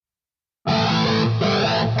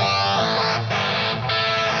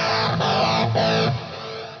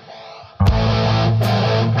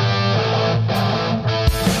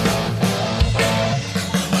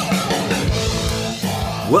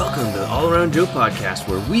Around Joe podcast,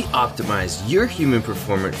 where we optimize your human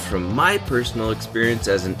performance from my personal experience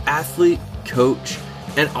as an athlete, coach,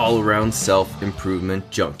 and all-around self-improvement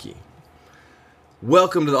junkie.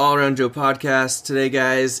 Welcome to the All Around Joe podcast. Today,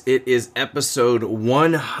 guys, it is episode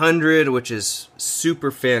 100, which is super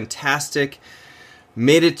fantastic.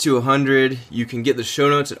 Made it to 100. You can get the show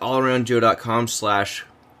notes at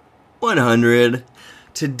allaroundjoe.com/100.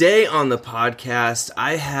 Today on the podcast,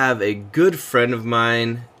 I have a good friend of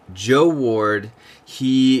mine, Joe Ward.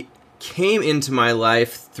 He came into my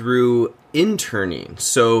life through interning.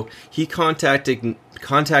 So he contacted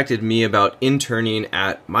me about interning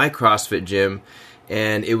at my CrossFit gym,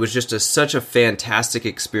 and it was just such a fantastic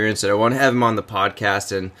experience that I want to have him on the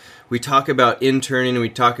podcast. And we talk about interning, we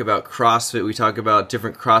talk about CrossFit, we talk about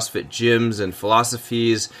different CrossFit gyms and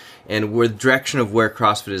philosophies, and where the direction of where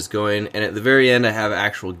CrossFit is going. And at the very end, I have an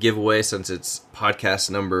actual giveaway since it's podcast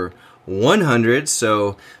number 100,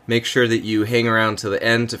 so make sure that you hang around to the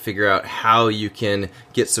end to figure out how you can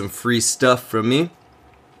get some free stuff from me.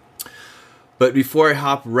 But before I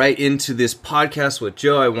hop right into this podcast with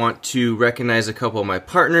Joe, I want to recognize a couple of my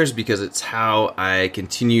partners because it's how I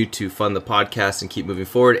continue to fund the podcast and keep moving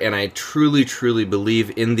forward. And I truly, truly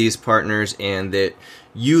believe in these partners and that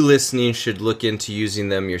you listening should look into using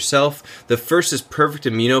them yourself. The first is Perfect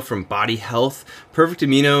Amino from Body Health. Perfect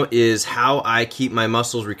Amino is how I keep my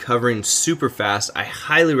muscles recovering super fast. I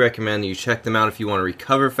highly recommend that you check them out if you want to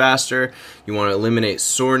recover faster, you want to eliminate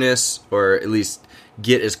soreness, or at least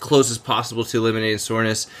get as close as possible to eliminating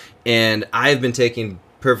soreness. And I've been taking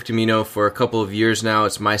Perfect Amino for a couple of years now.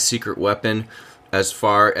 It's my secret weapon as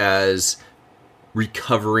far as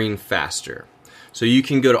recovering faster. So you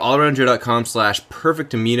can go to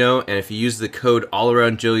allaroundjoe.com/perfectamino, and if you use the code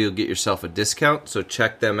allaroundjoe, you'll get yourself a discount. So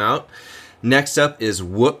check them out. Next up is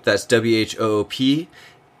Whoop, that's WHOOP.com.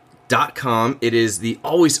 It is the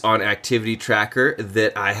always on activity tracker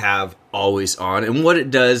that I have always on. And what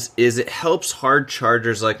it does is it helps hard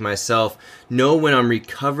chargers like myself know when I'm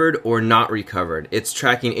recovered or not recovered. It's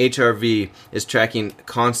tracking HRV, it's tracking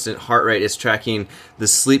constant heart rate, it's tracking the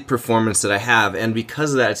sleep performance that I have. And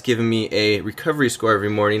because of that, it's giving me a recovery score every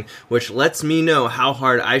morning, which lets me know how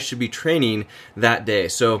hard I should be training that day.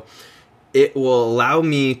 So it will allow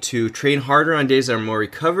me to train harder on days that I'm more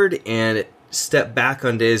recovered and step back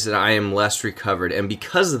on days that I am less recovered. And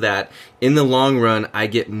because of that, in the long run, I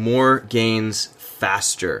get more gains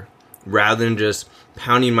faster rather than just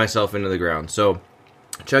pounding myself into the ground. So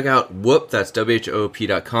check out Whoop, that's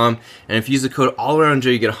WHOOP.com. And if you use the code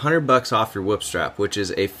AllAroundJoe, you get $100 off your Whoop strap, which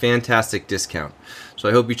is a fantastic discount. So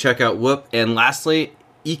I hope you check out Whoop. And lastly,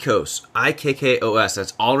 IKKOS, IKKOS.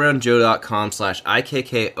 That's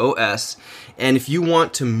allaroundjoe.com/IKKOS. And if you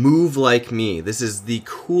want to move like me, this is the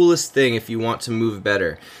coolest thing if you want to move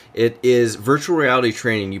better. It is virtual reality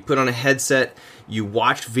training. You put on a headset, you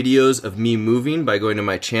watch videos of me moving by going to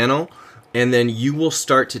my channel, and then you will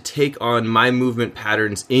start to take on my movement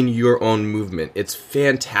patterns in your own movement. It's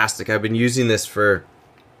fantastic. I've been using this for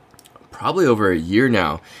probably over a year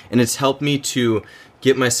now, and it's helped me to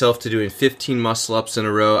get myself to doing 15 muscle ups in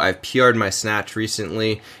a row. I've PR'd my snatch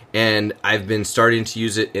recently, and I've been starting to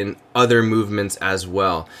use it in other movements as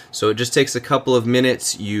well. So it just takes a couple of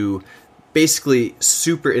minutes. You basically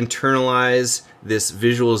super internalize this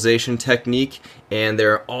visualization technique, and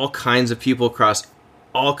there are all kinds of people across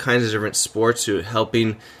all kinds of different sports who are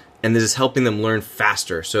helping, and this is helping them learn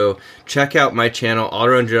faster. So check out my channel,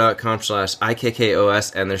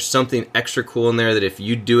 allaroundjoe.com/IKKOS, and there's something extra cool in there that if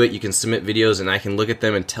you do it, you can submit videos and I can look at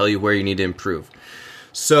them and tell you where you need to improve.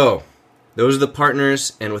 So those are the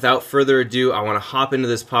partners, and without further ado, I want to hop into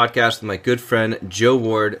this podcast with my good friend, Joe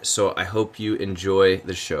Ward, so I hope you enjoy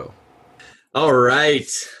the show. All right,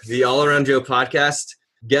 the All Around Joe podcast.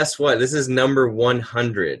 Guess what? This is number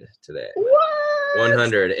 100 today. What?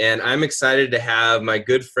 100. And I'm excited to have my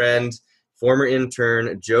good friend, former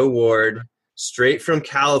intern, Joe Ward, straight from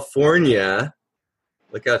California.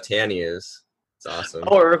 Look how tan he is. It's awesome.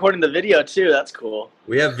 Oh, we're recording the video too. That's cool.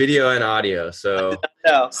 We have video and audio. So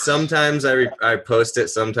sometimes I post it,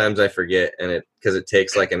 sometimes I forget, and because it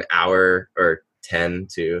takes like an hour or 10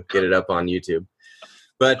 to get it up on YouTube.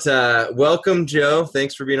 But welcome, Joe.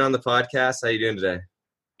 Thanks for being on the podcast. How you doing today?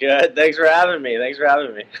 Good. Thanks for having me.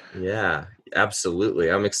 Yeah, absolutely.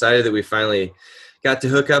 I'm excited that we finally got to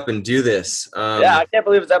hook up and do this. Yeah, I can't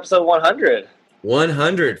believe it's episode 100.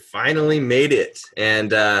 100 finally made it.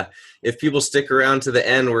 And if people stick around to the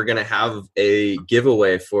end, we're going to have a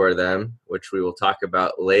giveaway for them, which we will talk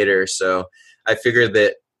about later. So I figured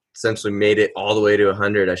that since we made it all the way to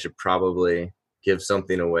 100, I should probably give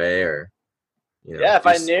something away or Yeah, if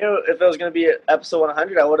I knew if it was going to be episode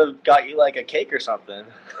 100, I would have got you like a cake or something.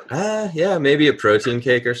 Yeah, maybe a protein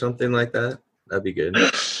cake or something like that. That'd be good.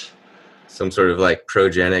 Some sort of like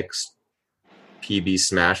Progenics PB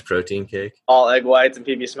Smash protein cake. All egg whites and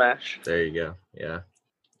PB Smash. There you go. Yeah.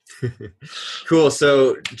 Cool.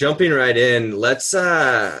 So jumping right in, let's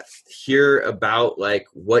hear about like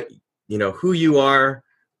what, who you are,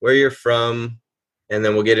 where you're from, and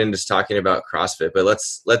then we'll get into talking about CrossFit. But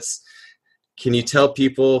can you tell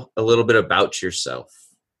people a little bit about yourself?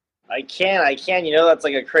 I can. That's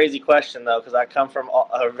like a crazy question though, because I come from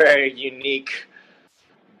a very unique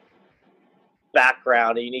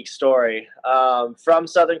background, a unique story. From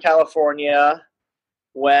Southern California,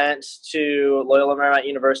 went to Loyola Marymount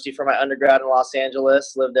University for my undergrad in Los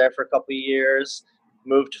Angeles, lived there for a couple of years,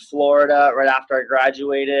 moved to Florida right after I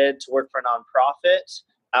graduated to work for a nonprofit.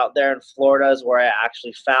 Out there in Florida is where I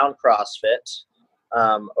actually found CrossFit,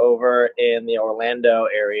 over in the Orlando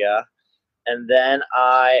area. And then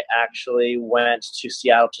I actually went to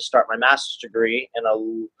Seattle to start my master's degree in a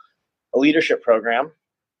leadership program.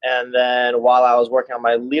 And then while I was working on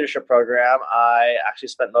my leadership program, I actually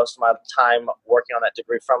spent most of my time working on that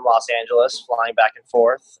degree from Los Angeles, flying back and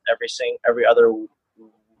forth every other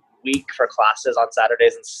week for classes on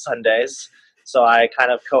Saturdays and Sundays. So I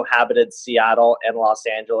kind of cohabited Seattle and Los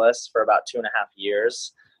Angeles for about 2.5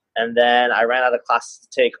 years. And then I ran out of classes to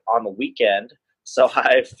take on the weekend. So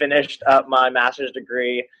I finished up my master's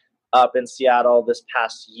degree up in Seattle this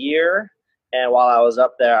past year. And while I was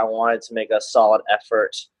up there, I wanted to make a solid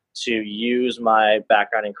effort to use my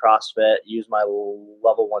background in CrossFit, use my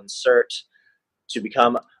level 1 cert to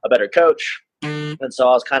become a better coach. And so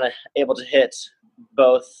I was kind of able to hit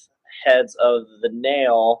both heads of the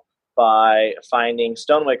nail by finding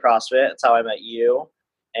Stoneway CrossFit. That's how I met you.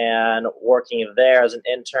 And working there as an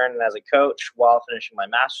intern and as a coach while finishing my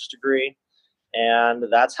master's degree. And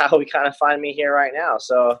that's how we kind of find me here right now.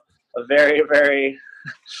 So a very, very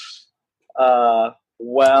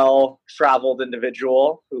well-traveled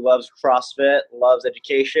individual who loves CrossFit, loves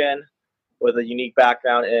education, with a unique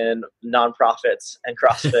background in nonprofits and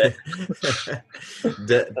CrossFit.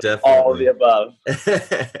 Definitely. All of the above.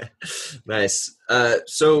 Nice.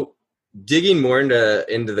 So digging more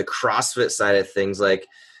into the CrossFit side of things, like,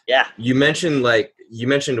 yeah, you mentioned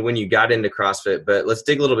when you got into CrossFit, but let's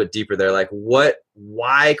dig a little bit deeper there. Like, why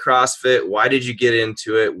CrossFit? Why did you get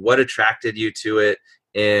into it? What attracted you to it?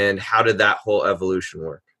 And how did that whole evolution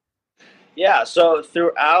work? Yeah, so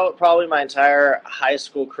throughout probably my entire high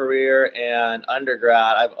school career and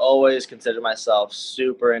undergrad, I've always considered myself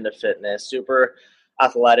super into fitness, super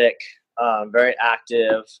athletic, very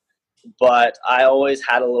active, but I always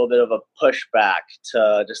had a little bit of a pushback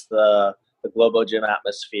to just the Globo Gym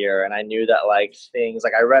atmosphere. And I knew that like things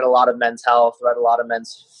like I read a lot of men's health, read a lot of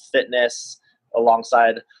men's fitness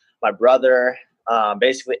alongside my brother.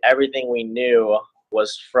 Basically everything we knew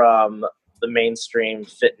was from the mainstream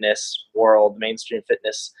fitness world, mainstream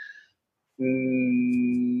fitness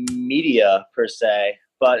media per se.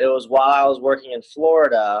 But it was while I was working in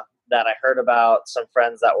Florida that I heard about some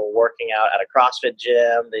friends that were working out at a CrossFit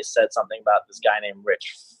gym. They said something about this guy named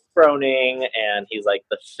Rich Froning, and he's like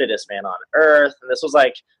the fittest man on earth. And this was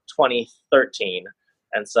like 2013.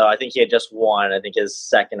 And so I think he had just won, I think his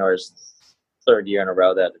second or his third year in a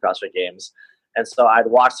row at the CrossFit Games. And so I'd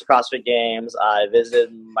watched the CrossFit Games. I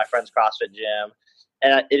visited my friend's CrossFit gym.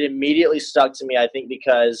 And it immediately stuck to me, I think,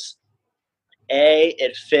 because, A,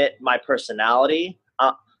 it fit my personality.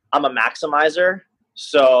 I'm a maximizer.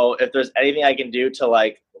 So if there's anything I can do to,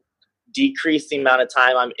 like, decrease the amount of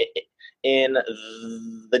time I'm in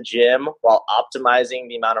the gym while optimizing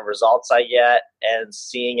the amount of results I get and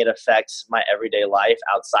seeing it affect my everyday life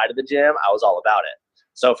outside of the gym, I was all about it.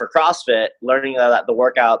 So for CrossFit, learning that the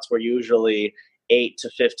workouts were usually 8 to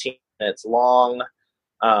 15 minutes long,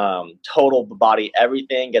 total body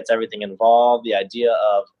everything, gets everything involved, the idea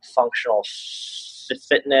of functional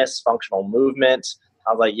fitness, functional movement.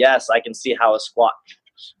 I was like, yes, I can see how a squat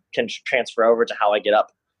can transfer over to how I get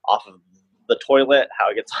up off of the toilet, how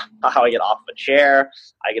I get off of a chair.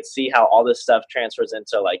 I could see how all this stuff transfers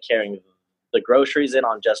into like carrying the groceries in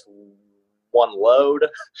on just one load.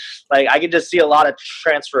 Like I could just see a lot of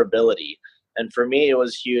transferability. And for me, it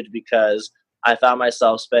was huge because I found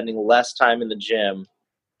myself spending less time in the gym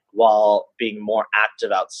while being more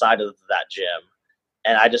active outside of that gym.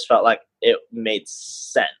 And I just felt like it made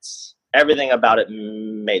sense. Everything about it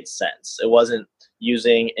made sense. It wasn't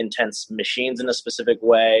using intense machines in a specific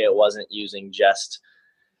way. It wasn't using just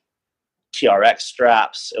TRX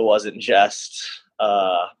straps. It wasn't just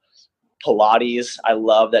Pilates. I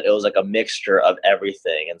love that it was like a mixture of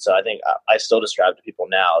everything. And so I think I still describe to people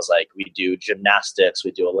now as like, we do gymnastics,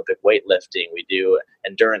 we do Olympic weightlifting, we do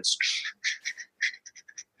endurance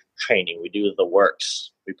training, we do the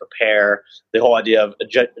works, we prepare the whole idea of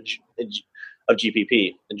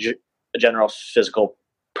GPP, a general physical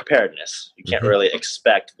preparedness. You can't really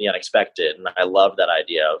expect the unexpected. And I love that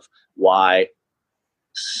idea of why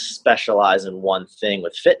specialize in one thing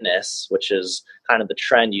with fitness, which is kind of the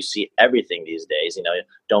trend you see everything these days. You know,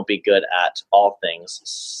 don't be good at all things,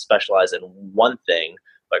 specialize in one thing.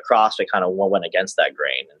 But CrossFit kind of went against that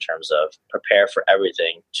grain in terms of prepare for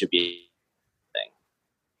everything to be thing.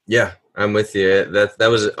 Yeah, I'm with you. That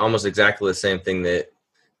was almost exactly the same thing that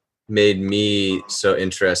made me so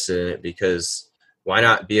interested in it, because why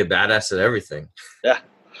not be a badass at everything? Yeah.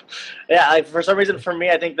 Like, for some reason, for me,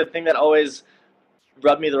 I think the thing that always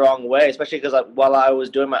rubbed me the wrong way, especially because while I was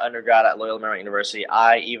doing my undergrad at Loyola Marymount University,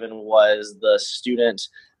 I even was the student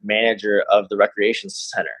manager of the recreation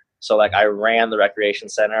center. So like I ran the recreation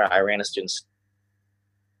center. I ran a student.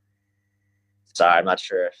 Sorry, I'm not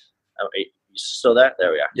sure if you still there.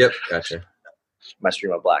 There we are. Yep, gotcha. My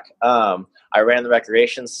screen went black. I ran the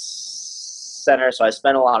recreation center, so I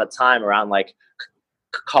spent a lot of time around like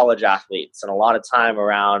college athletes and a lot of time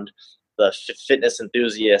around the fitness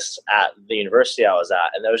enthusiasts at the university I was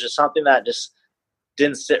at. And there was just something that just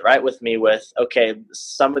didn't sit right with me with, okay,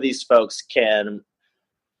 some of these folks can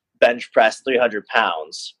bench press 300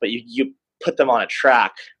 pounds, but you put them on a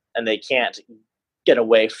track and they can't get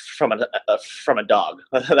away from a dog.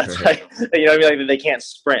 That's right. You know what I mean? Like, they can't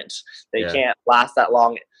sprint. They can't last that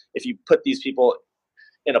long. If you put these people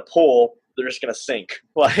in a pool, they're just going to sink.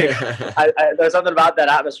 Like there's something about that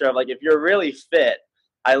atmosphere of like, if you're really fit,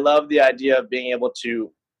 I love the idea of being able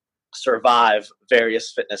to survive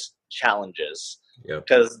various fitness challenges,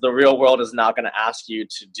 because the real world is not going to ask you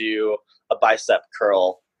to do a bicep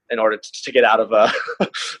curl in order to get out of a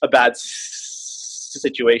bad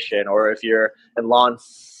situation. Or if you're in law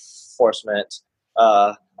enforcement,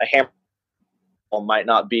 a hammer might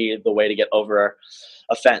not be the way to get over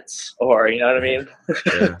a fence, or, you know what I mean?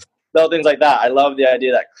 Yeah. Little things like that. I love the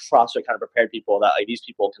idea that CrossFit kind of prepared people that like these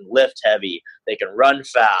people can lift heavy, they can run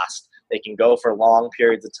fast, they can go for long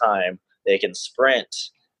periods of time, they can sprint.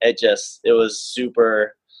 It was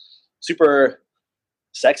super, super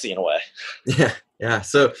sexy in a way. Yeah.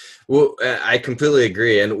 So, well, I completely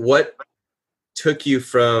agree. And what took you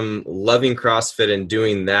from loving CrossFit and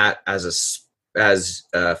doing that as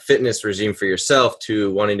a fitness regime for yourself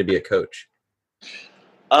to wanting to be a coach?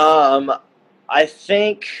 I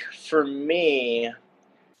think for me,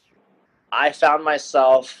 I found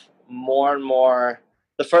myself more and more,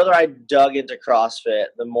 the further I dug into CrossFit,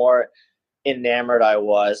 the more enamored I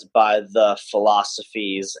was by the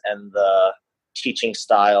philosophies and the teaching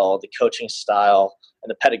style, the coaching style, and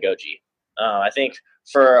the pedagogy. I think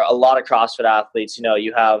for a lot of CrossFit athletes, you know,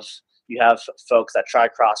 you have folks that try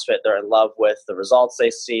CrossFit, they're in love with the results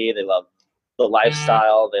they see, they love the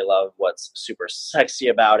lifestyle, they love what's super sexy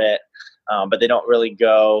about it, but they don't really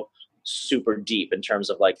go super deep in terms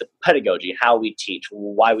of like the pedagogy, how we teach,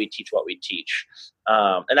 why we teach what we teach.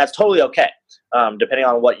 And that's totally okay, depending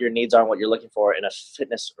on what your needs are and what you're looking for in a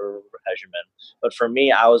fitness regimen. But for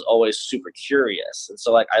me, I was always super curious. And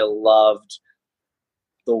so like I loved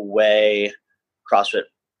the way CrossFit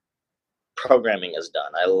programming is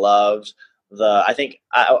done. I loved I think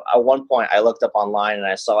at one point I looked up online and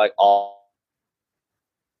I saw like all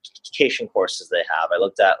education courses they have. I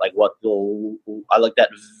looked at like I looked at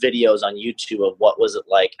videos on YouTube of what was it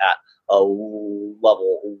like at a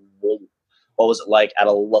level, what was it like at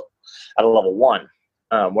a level one.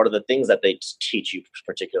 What are the things that they teach you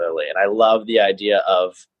particularly? And I love the idea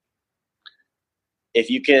of if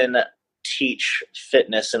you can teach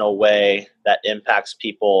fitness in a way that impacts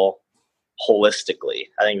people holistically.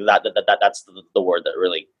 I think that's the word that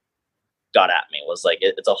really got at me, was like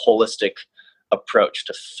it's a holistic approach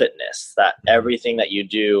to fitness, that everything that you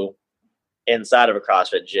do inside of a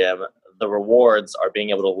CrossFit gym, the rewards are being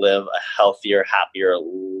able to live a healthier, happier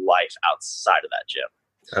life outside of that gym.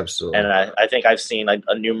 Absolutely. And I think I've seen like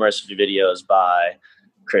numerous videos by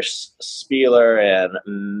Chris Spieler and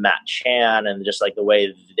Matt Chan, and just like the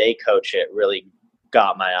way they coach it really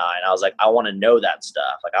got my eye. And I was like, I want to know that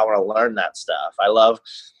stuff. Like I want to learn that stuff. I love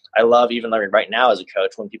even learning right now as a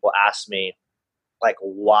coach when people ask me, like,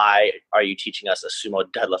 why are you teaching us a sumo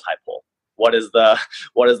deadlift high pull? What is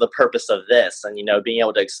the purpose of this? And, you know, being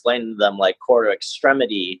able to explain to them like core to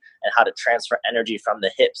extremity and how to transfer energy from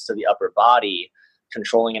the hips to the upper body,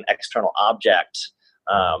 controlling an external object.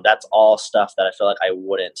 That's all stuff that I feel like I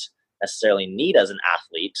wouldn't necessarily need as an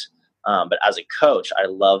athlete, But as a coach, I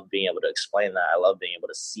love being able to explain that. I love being able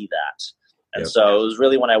to see that. And Yep. so it was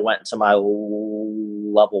really when I went to my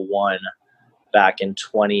level 1 back in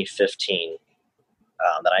 2015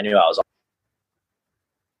 that I knew I was a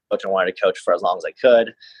coach and wanted to coach for as long as I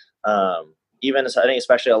could. Even I think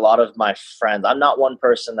especially a lot of my friends, I'm not one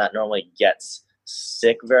person that normally gets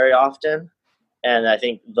sick very often. And I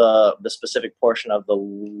think the specific portion of the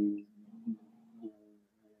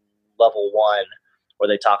level 1 where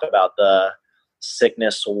they talk about the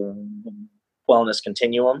sickness wellness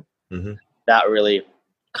continuum, Mm-hmm. that really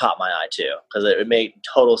caught my eye too, because it made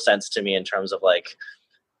total sense to me in terms of like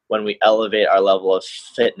when we elevate our level of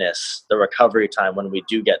fitness, the recovery time when we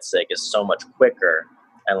do get sick is so much quicker.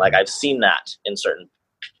 And like I've seen that in certain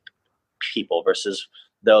people versus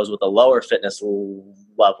those with a lower fitness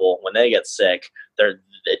level, when they get sick,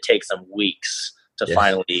 it takes them weeks to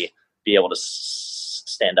finally be able to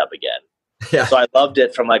stand up again. Yeah. So I loved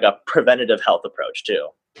it from like a preventative health approach too.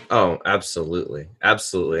 Oh, absolutely.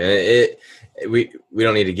 Absolutely. We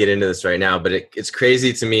don't need to get into this right now, but it's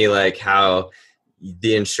crazy to me, like how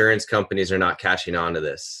the insurance companies are not catching on to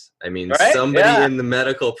this. I mean, somebody in the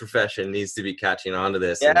medical profession needs to be catching on to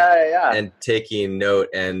this and taking note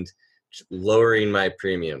and lowering my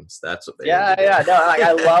premiums. That's what they need to do. No, like,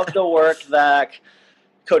 I love the work that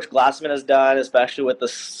Coach Glassman has done, especially with the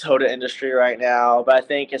soda industry right now. But I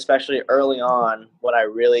think especially early on when I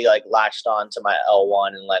really like latched on to my L1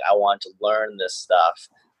 and like I wanted to learn this stuff,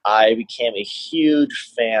 I became a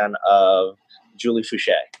huge fan of Julie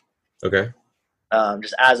Fouché. Okay.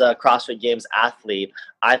 Just as a CrossFit Games athlete,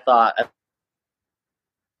 I thought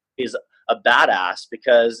she's a badass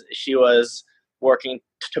because she was working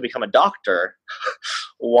to become a doctor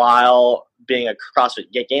while being a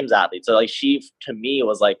CrossFit Games athlete. So like she, to me,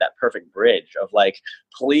 was like that perfect bridge of like,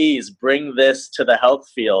 please bring this to the health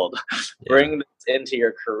field, bring this into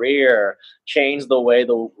your career, change the way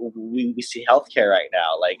we see healthcare right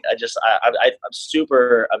now. Like I'm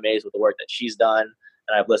super amazed with the work that she's done.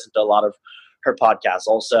 And I've listened to a lot of her podcasts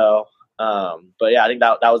also. But yeah, I think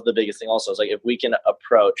that was the biggest thing also. Is like if we can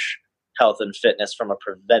approach health and fitness from a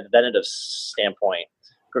preventative standpoint.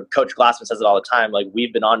 Coach Glassman says it all the time. Like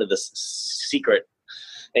we've been onto this secret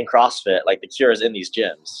in CrossFit. Like the cure is in these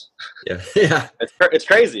gyms. Yeah. It's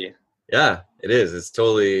crazy. Yeah, it is. It's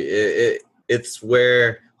totally it's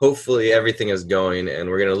where hopefully everything is going, and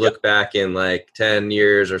we're gonna look back in like 10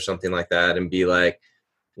 years or something like that and be like,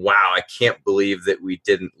 wow, I can't believe that we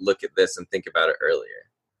didn't look at this and think about it earlier.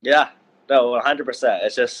 Yeah, no,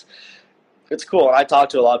 100%. It's cool. And I talk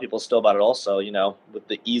to a lot of people still about it also, you know, with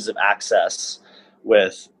the ease of access,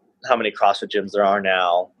 with how many CrossFit gyms there are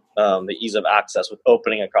now, the ease of access with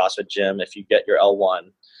opening a CrossFit gym if you get your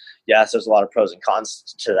L1. Yes, there's a lot of pros and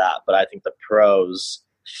cons to that, but I think the pros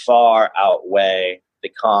far outweigh the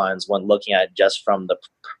cons when looking at it just from the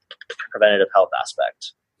preventative health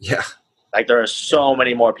aspect. Yeah. Like there are so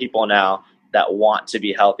many more people now that want to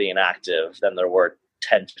be healthy and active than there were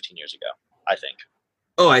 10, 15 years ago, I think.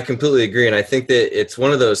 Oh, I completely agree. And I think that it's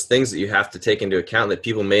one of those things that you have to take into account that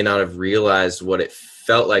people may not have realized what it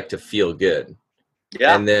felt like to feel good.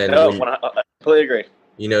 Yeah. And then I completely agree.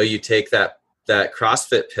 You know, you take that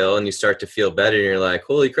CrossFit pill and you start to feel better and you're like,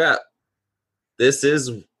 holy crap, this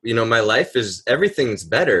is, you know, my life is, everything's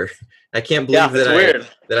better. I can't believe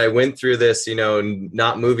that I went through this, you know,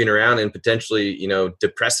 not moving around in potentially, you know,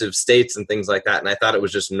 depressive states and things like that. And I thought it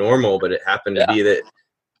was just normal, but it happened to be that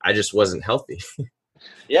I just wasn't healthy.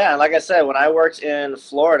 Yeah, and like I said, when I worked in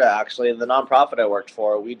Florida, actually, the nonprofit I worked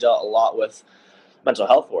for, we dealt a lot with mental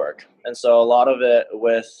health work. And so a lot of it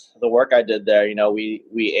with the work I did there, you know, we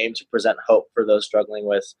aim to present hope for those struggling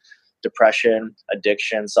with depression,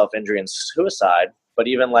 addiction, self-injury, and suicide. But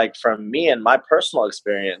even like from me and my personal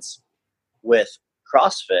experience with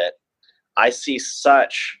CrossFit, I see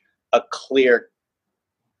such a clear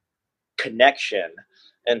connection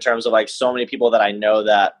in terms of like so many people that I know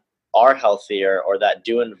that are healthier or that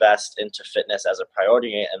do invest into fitness as a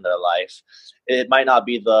priority in their life. It might not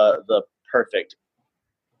be the perfect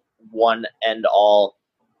one end all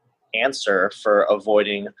answer for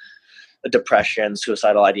avoiding depression,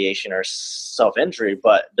 suicidal ideation, or self-injury,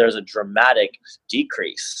 but there's a dramatic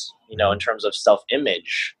decrease, you know, in terms of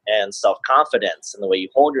self-image and self-confidence and the way you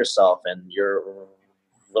hold yourself, and your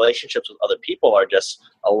relationships with other people are just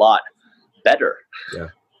a lot better. Yeah.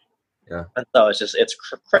 And so it's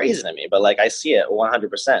crazy to me, but like I see it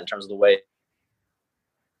 100% in terms of the way it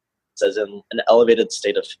says in an elevated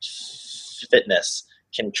state of fitness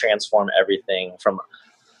can transform everything from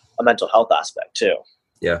a mental health aspect too.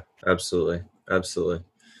 Yeah, absolutely.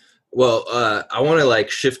 Well, I want to like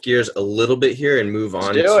shift gears a little bit here and move Let's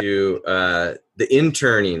on do it. to the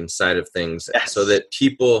interning side of things, so Yes. that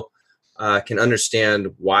people can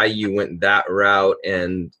understand why you went that route.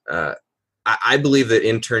 And I believe that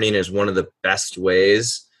interning is one of the best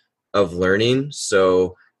ways of learning.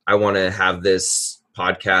 So I want to have this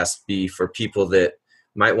podcast be for people that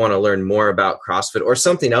might want to learn more about CrossFit or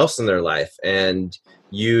something else in their life, and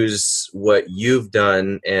use what you've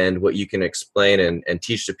done and what you can explain and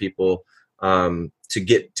teach to people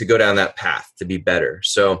to go down that path to be better.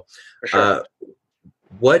 So For sure.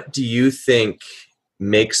 what do you think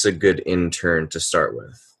makes a good intern to start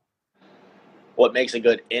with? What makes a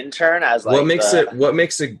good intern as What like makes the it, what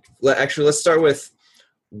makes a, actually, let's start with,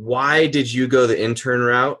 why did you go the intern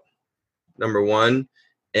route? Number one.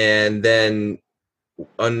 And then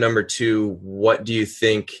on number two, what do you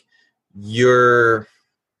think your,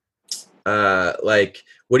 like,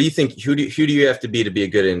 what do you think, who do you have to be a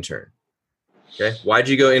good intern? Okay. Why'd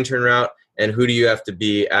you go intern route, and who do you have to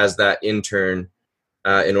be as that intern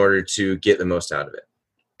in order to get the most out of it?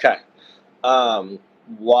 Okay.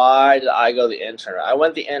 Why did I go the intern route? I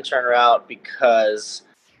went the intern route because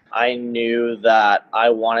I knew that I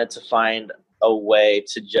wanted to find a way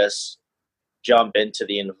to just jump into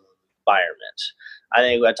the environment. I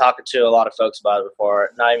think I talked to a lot of folks about it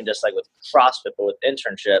before, not even just like with CrossFit, but with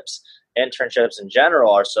internships. Internships in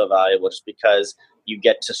general are so valuable just because you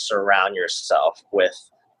get to surround yourself with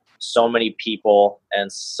so many people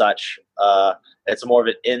and such. It's more of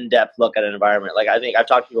an in-depth look at an environment. Like I think I've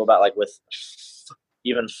talked to people about like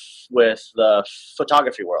even with the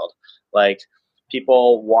photography world, like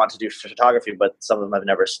people want to do photography, but some of them have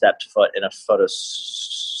never stepped foot in a photo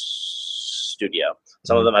studio.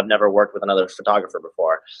 Some of them have never worked with another photographer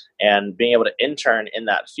before. And being able to intern in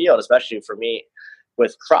that field, especially for me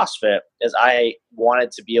with CrossFit, is I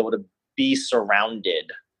wanted to be able to be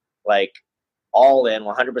surrounded, like all in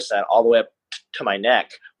 100%, all the way up to my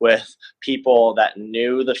neck, with people that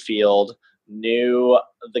knew the field, knew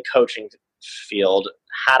the coaching field,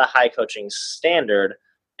 had a high coaching standard,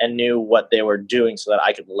 and knew what they were doing so that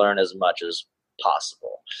I could learn as much as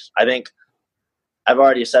possible. I think I've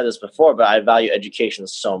already said this before, but I value education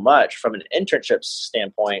so much. From an internship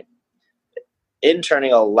standpoint,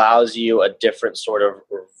 interning allows you a different sort of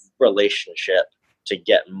relationship to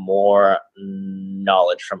get more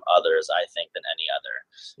knowledge from others, I think, than any other.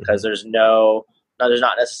 Because there's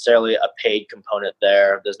not necessarily a paid component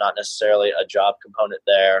there. There's not necessarily a job component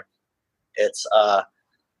there. It's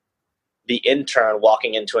the intern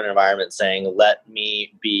walking into an environment saying, let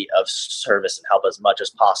me be of service and help as much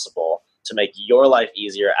as possible to make your life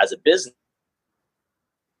easier as a business.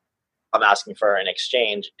 I'm asking for in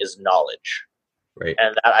exchange is knowledge. Right.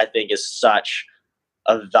 And that, I think, is such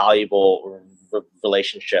a valuable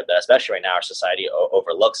relationship that, especially right now, our society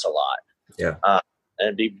overlooks a lot. Yeah.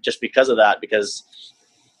 Just because of that, because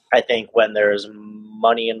I think when there's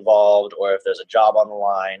money involved, or if there's a job on the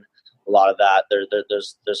line, a lot of that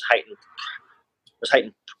there's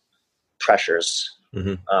heightened pressures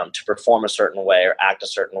to perform a certain way or act a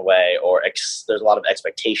certain way, or there's a lot of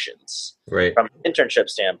expectations. Right. From an internship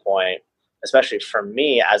standpoint, especially for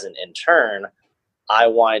me as an intern, I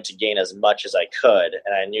wanted to gain as much as I could,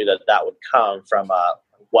 and I knew that would come from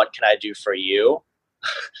what can I do for you,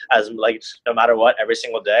 as like no matter what, every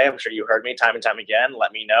single day. I'm sure you heard me time and time again.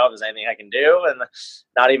 Let me know if there's anything I can do, and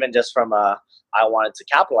not even just from I wanted to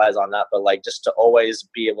capitalize on that, but like just to always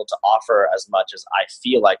be able to offer as much as I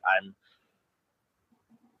feel like I'm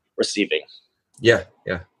receiving. Yeah.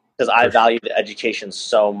 Because I value the education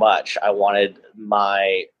so much. I wanted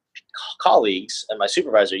my colleagues and my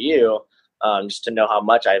supervisor, you, just to know how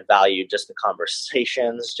much I value just the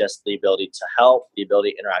conversations, just the ability to help, the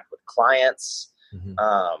ability to interact with clients.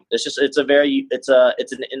 It's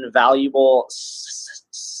an invaluable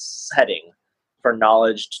setting for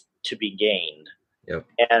knowledge to be gained. Yep.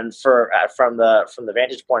 And from the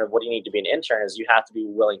vantage point of what you need to be an intern is you have to be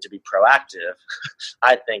willing to be proactive.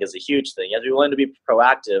 I think is a huge thing. You have to be willing to be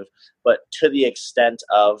proactive, but to the extent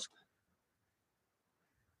of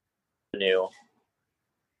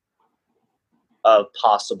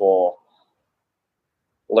possible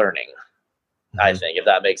learning. I think, if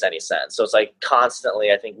that makes any sense. So it's like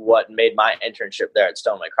constantly, I think what made my internship there at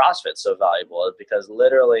Stoneway CrossFit so valuable is because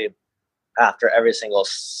literally after every single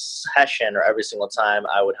session or every single time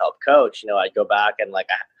I would help coach, I'd go back and like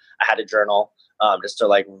I had a journal just to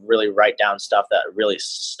like really write down stuff that really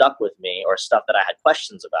stuck with me or stuff that I had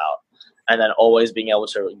questions about. And then always being able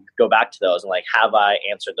to go back to those and like, have I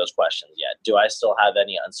answered those questions yet? Do I still have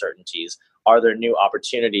any uncertainties? Are there new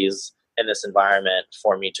opportunities in this environment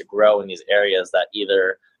for me to grow in these areas that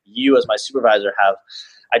either you as my supervisor have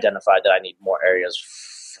identified that I need more areas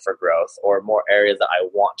for growth or more areas that I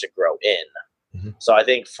want to grow in. Mm-hmm. So I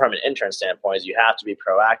think from an intern standpoint, you have to be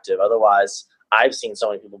proactive. Otherwise, I've seen so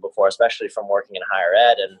many people before, especially from working in higher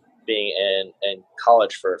ed and being in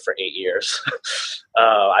college for 8 years.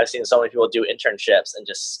 I've seen so many people do internships and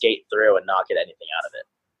just skate through and not get anything out of it.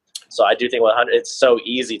 So I do think it's so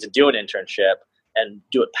easy to do an internship and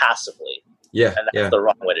do it passively. Yeah. And that's the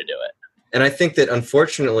wrong way to do it. And I think that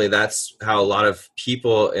unfortunately, that's how a lot of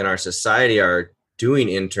people in our society are doing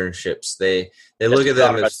internships. They look at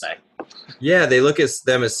them as, they look at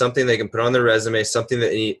them as something they can put on their resume, something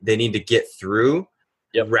that they need to get through,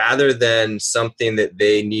 rather than something that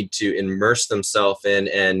they need to immerse themselves in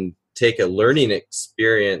and take a learning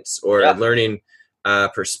experience or a learning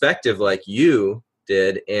perspective like you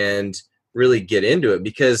did and really get into it,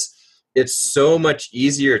 because it's so much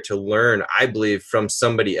easier to learn, I believe, from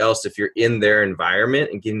somebody else if you're in their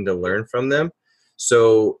environment and getting to learn from them.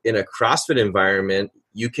 So in a CrossFit environment,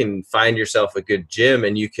 you can find yourself a good gym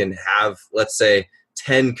and you can have, let's say,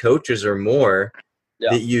 10 coaches or more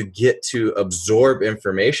that you get to absorb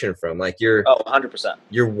information from. Like 100%.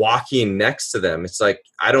 You're walking next to them. It's like,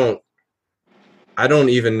 I don't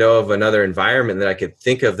even know of another environment that I could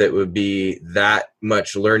think of that would be that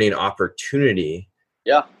much learning opportunity.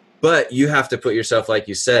 Yeah. But you have to put yourself, like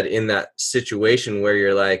you said, in that situation where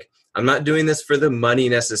you're like, I'm not doing this for the money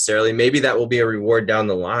necessarily. Maybe that will be a reward down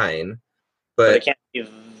the line. But it can't be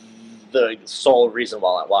the sole reason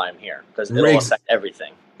why I'm here, because it'll affect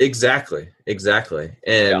everything. Exactly.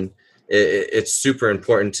 And it's super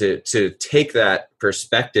important to take that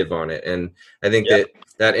perspective on it. And I think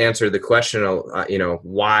that answered the question,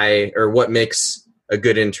 why or what makes a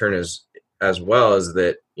good intern as well is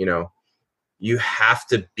that, you have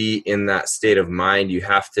to be in that state of mind. You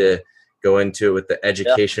have to go into it with the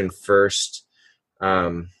education first.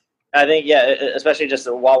 I think, especially just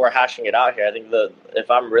while we're hashing it out here, I think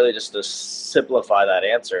if I'm really just to simplify that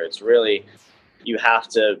answer, it's really, you have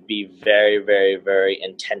to be very, very, very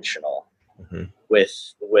intentional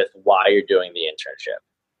with why you're doing the internship.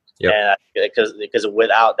 Yep. And because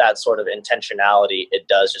without that sort of intentionality, it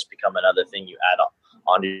does just become another thing you add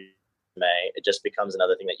on your resume. It just becomes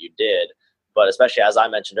another thing that you did. But especially, as I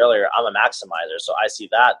mentioned earlier, I'm a maximizer, so I see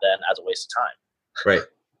that then as a waste of time. Right.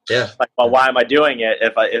 Yeah. Why am I doing it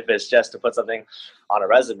if it's just to put something on a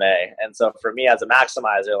resume? And so for me as a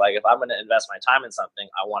maximizer, like if I'm going to invest my time in something,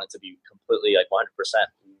 I want it to be completely 100%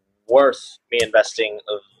 worth me investing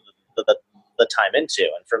the time into.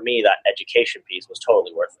 And for me, that education piece was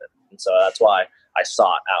totally worth it. And so that's why I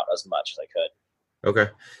sought out as much as I could. Okay.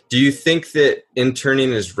 Do you think that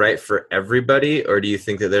interning is right for everybody, or do you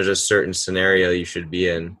think that there's a certain scenario you should be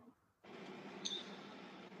in?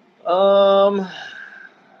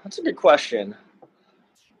 That's a good question.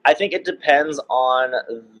 I think it depends on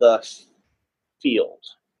the field.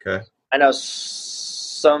 Okay. I know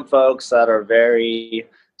some folks that are very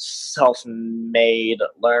self-made,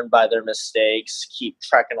 learn by their mistakes, keep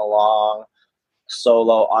trekking along,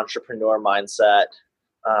 solo entrepreneur mindset,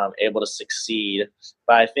 able to succeed.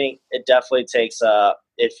 But I think it definitely takes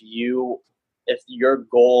if your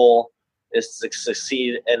goal is to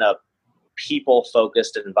succeed in a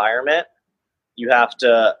people-focused environment, you have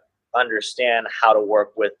to understand how to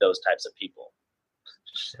work with those types of people.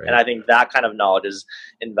 Right. And I think that kind of knowledge is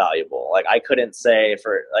invaluable. Like I couldn't say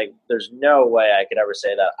there's no way I could ever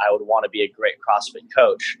say that I would want to be a great CrossFit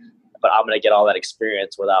coach, but I'm going to get all that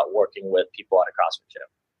experience without working with people at a CrossFit gym.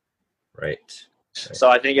 Right. So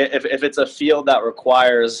I think if it's a field that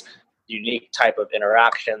requires unique type of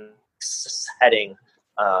interaction setting,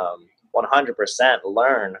 100%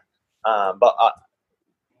 learn. But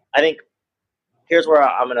I think here's where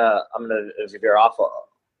I'm gonna veer off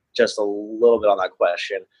just a little bit on that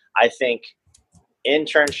question. I think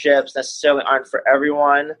internships necessarily aren't for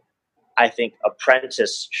everyone. I think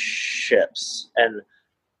apprenticeships and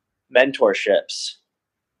mentorships,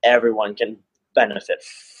 everyone can benefit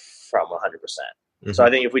from 100%. Mm-hmm. So I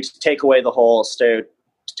think if we take away the whole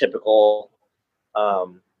stereotypical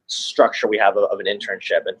structure we have of an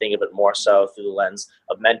internship and think of it more so through the lens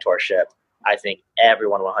of mentorship, I think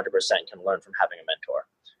everyone 100% can learn from having a mentor,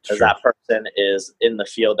 because that person is in the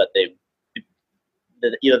field that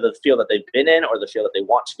either the field that they've been in or the field that they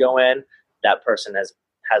want to go in. That person has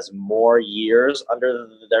more years under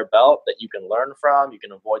their belt that you can learn from. You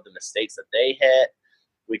can avoid the mistakes that they hit.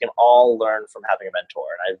 We can all learn from having a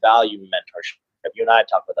mentor, and I value mentorship. You and I have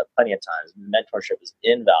talked about that plenty of times. Mentorship is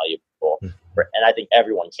invaluable, and I think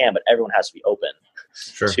everyone can, but everyone has to be open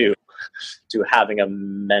to having a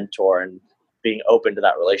mentor and being open to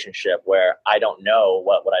that relationship where I don't know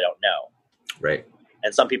what I don't know. Right.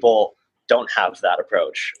 And some people don't have that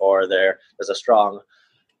approach, or there's a strong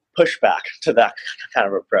pushback to that kind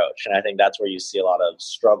of approach. And I think that's where you see a lot of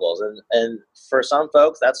struggles. And for some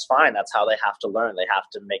folks, that's fine. That's how they have to learn. They have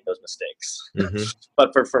to make those mistakes. Mm-hmm.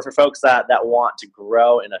 But for folks that want to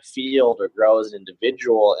grow in a field or grow as an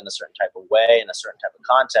individual in a certain type of way, in a certain type of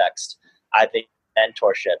context, I think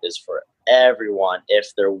mentorship is for everyone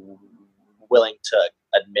if they're willing to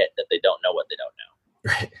admit that they don't know what they don't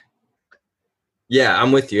know. Right. Yeah,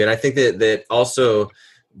 I'm with you. And I think that also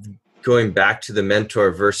going back to the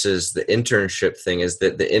mentor versus the internship thing is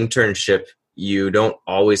that the internship, you don't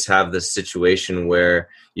always have the situation where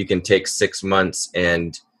you can take 6 months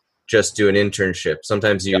and just do an internship.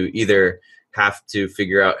 Sometimes you either have to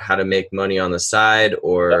figure out how to make money on the side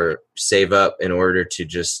or save up in order to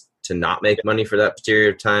not make money for that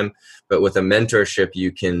period of time. But with a mentorship,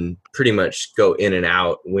 you can pretty much go in and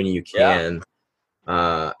out when you can.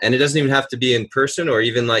 And it doesn't even have to be in person, or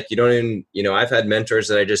even like you don't even, I've had mentors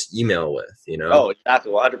that I just email with, Oh,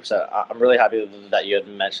 exactly. 100%. I'm really happy that you had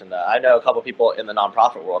mentioned that. I know a couple people in the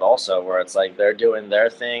nonprofit world also where it's like they're doing their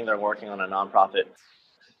thing. They're working on a nonprofit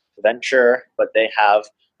venture, but they have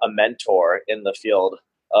a mentor in the field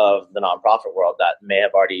of the nonprofit world that may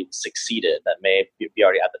have already succeeded, that may be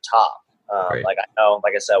already at the top. Right. Like I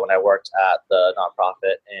said, when I worked at the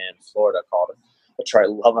nonprofit in Florida called Detroit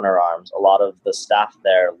Love in Our Arms, a lot of the staff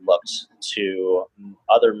there looked to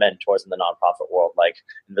other mentors in the nonprofit world, like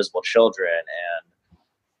Invisible Children and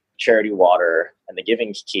Charity Water and the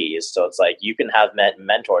Giving Keys. So it's like you can have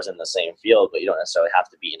mentors in the same field, but you don't necessarily have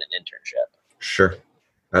to be in an internship. Sure.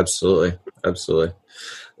 Absolutely.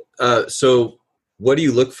 So what do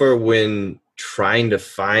you look for when trying to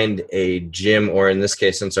find a gym, or in this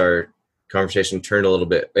case, since our conversation turned a little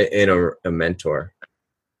bit, in a mentor?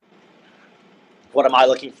 What am I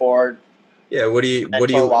looking for? Yeah. What do you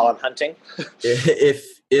while I'm hunting?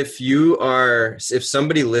 if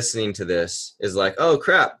somebody listening to this is like, oh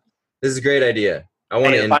crap, this is a great idea. I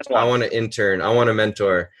want to intern. I want to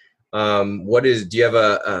mentor. Do you have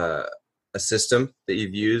a system that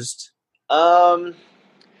you've used?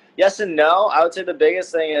 Yes and no. I would say the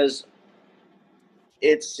biggest thing is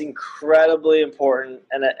it's incredibly important,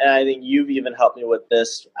 and I think you've even helped me with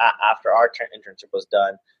this after our internship was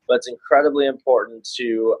done, but it's incredibly important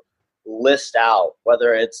to list out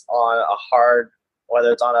whether it's on an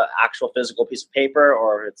actual physical piece of paper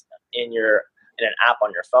or it's in an app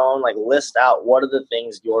on your phone. Like, list out what are the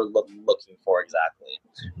things you're looking for exactly.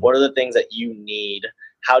 What are the things that you need?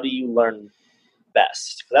 How do you learn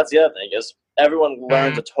best? That's the other thing is everyone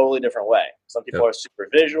learns a totally different way. Some people are super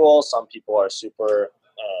visual. Some people are super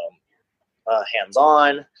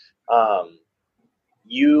hands-on.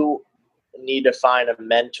 You need to find a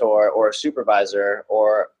mentor or a supervisor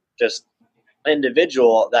or just an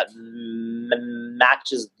individual that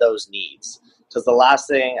matches those needs. Because the last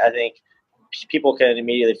thing I think people can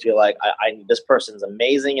immediately feel like, this person's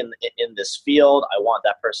amazing in this field. I want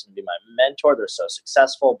that person to be my mentor. They're so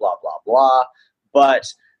successful, blah, blah, blah.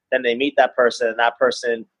 But then they meet that person, and that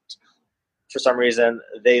person, for some reason,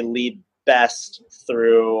 they lead best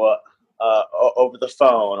through over the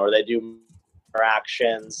phone, or they do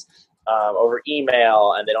interactions over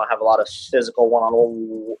email, and they don't have a lot of physical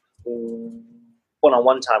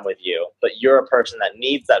one-on-one time with you. But you're a person that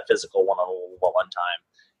needs that physical one-on-one time.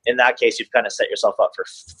 In that case, you've kind of set yourself up for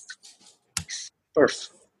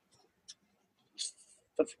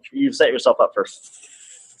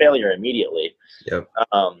failure immediately. Yep.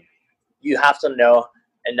 You have to know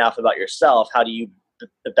enough about yourself. How do you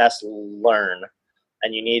the best learn?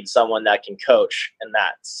 And you need someone that can coach in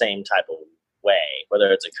that same type of way,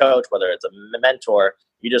 whether it's a coach, whether it's a mentor.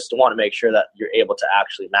 You just want to make sure that you're able to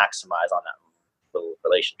actually maximize on that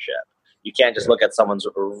relationship. You can't just look at someone's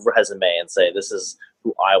resume and say, this is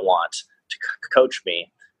who I want to coach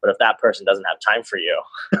me. But if that person doesn't have time for you,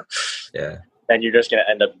 then you're just going to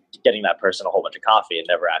end up getting that person a whole bunch of coffee and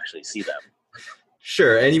never actually see them.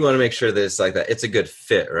 Sure. And you want to make sure that it's like that. It's a good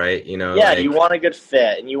fit, right? You want a good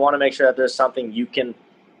fit, and you want to make sure that there's something you can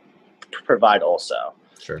provide also.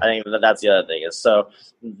 Sure. I think that's the other thing is, so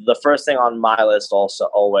the first thing on my list also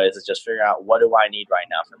always is just figuring out, what do I need right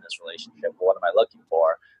now from this relationship? What am I looking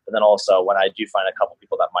for? And then also, when I do find a couple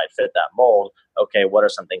people that might fit that mold, okay, what are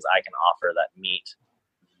some things I can offer that meet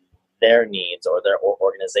their needs or their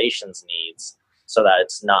organization's needs, so that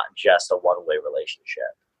it's not just a one-way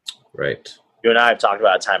relationship. Right. You and I have talked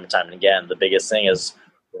about it time and time and again. The biggest thing is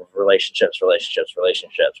relationships. We're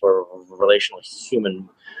relational human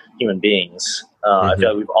beings. I feel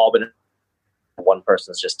like we've all been, one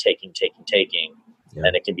person's just taking,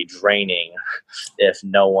 and it can be draining if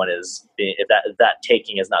no one is being, if that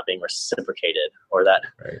taking is not being reciprocated, or that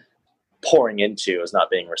pouring into is not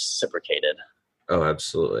being reciprocated. Oh,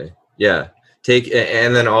 absolutely. Yeah.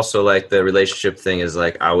 And then also like the relationship thing is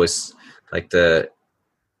like, I always like to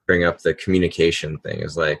bring up the communication thing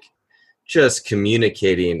is like just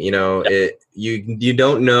communicating, you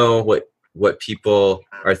don't know what people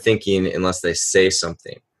are thinking unless they say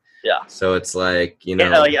something. Yeah. So it's like,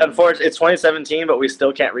 unfortunately, it's 2017, but we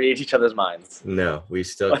still can't read each other's minds. No, we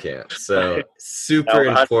still can't. So super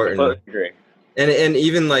No, important. agree. And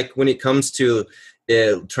even like when it comes to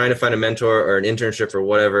trying to find a mentor or an internship or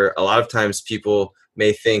whatever, a lot of times people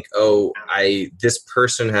may think, oh, this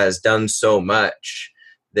person has done so much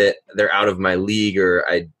that they're out of my league, or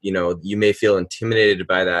you may feel intimidated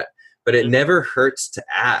by that, but it never hurts to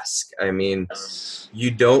ask. I mean,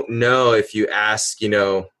 you don't know if you ask,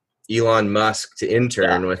 Elon Musk to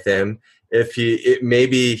intern with him,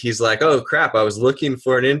 maybe he's like, oh crap, I was looking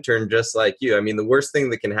for an intern just like you. I mean, the worst thing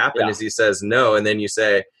that can happen is he says no, and then you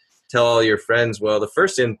tell all your friends, well, the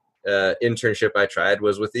first internship I tried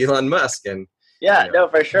was with Elon Musk. And no,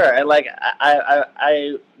 for sure. And like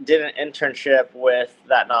I did an internship with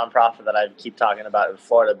that nonprofit that I keep talking about in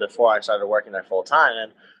Florida before I started working there full time.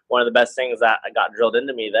 And one of the best things that got drilled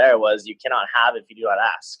into me there was you cannot have if you do not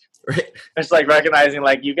ask. Right. It's like recognizing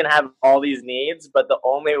like you can have all these needs, but the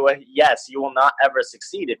only way, yes, you will not ever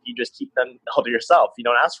succeed if you just keep them all to yourself. You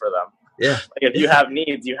don't ask for them. Yeah. Like if you have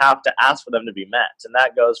needs, you have to ask for them to be met. And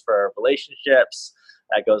that goes for relationships.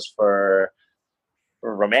 That goes for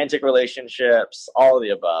romantic relationships, all of the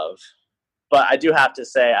above. But I do have to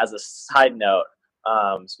say, as a side note,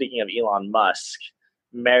 speaking of Elon Musk,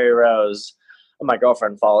 Mary Rose, my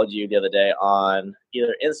girlfriend, followed you the other day on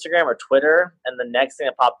either Instagram or Twitter, and the next thing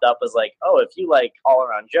that popped up was like, oh, if you like All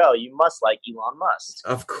Around Joe, you must like Elon Musk.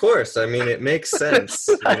 Of course. I mean, it makes sense.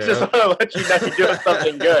 I just want to let you know you're doing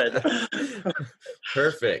something good.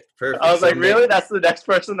 Perfect. I was like, really? That's the next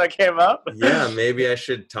person that came up? Yeah, maybe I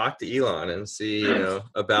should talk to Elon and see,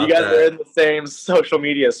 about you guys that. are in the same social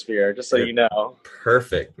media sphere, just so you know.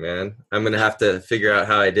 Perfect, man. I'm going to have to figure out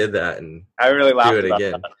how I did that and I really laughed do it about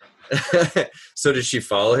again. That. So did she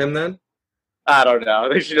follow him then? I don't know. I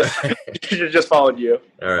think she just followed you.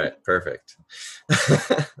 All right, perfect.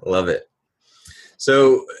 Love it.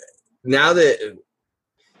 So now that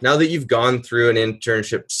you've gone through an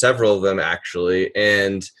internship, several of them actually,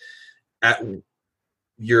 and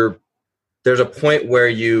there's a point where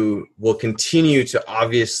you will continue to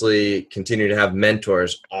have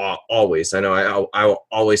mentors always. I know I will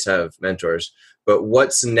always have mentors, but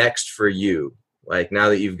what's next for you? Like now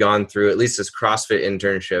that you've gone through at least this CrossFit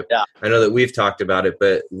internship, I know that we've talked about it,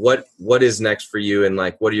 but what is next for you, and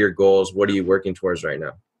like what are your goals? What are you working towards right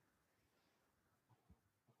now?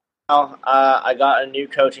 I got a new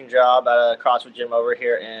coaching job at a CrossFit gym over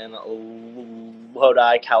here in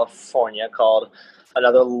Lodi, California, called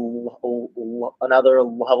Another Level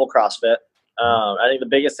CrossFit. I think the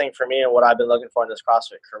biggest thing for me and what I've been looking for in this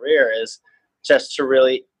CrossFit career is just to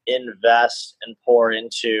really invest and pour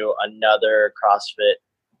into another CrossFit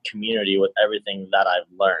community with everything that I've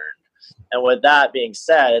learned. And with that being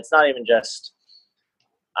said, it's not even just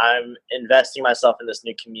I'm investing myself in this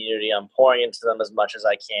new community. I'm pouring into them as much as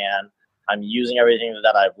I can. I'm using everything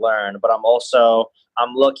that I've learned, but I'm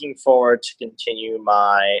looking forward to continue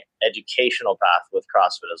my educational path with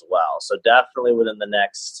CrossFit as well. So definitely within the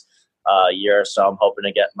next year or so, I'm hoping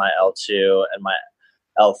to get my L2 and my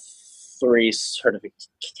L3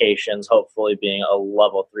 certifications, hopefully being a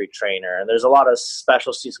level 3 trainer. And there's a lot of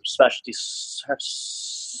specialty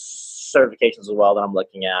certifications as well that I'm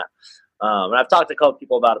looking at. And I've talked to a couple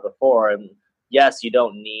people about it before, and yes, you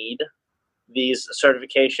don't need these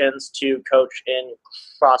certifications to coach in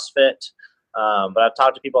CrossFit, but I've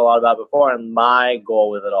talked to people a lot about it before, and my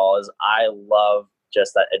goal with it all is I love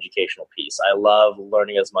just that educational piece. I love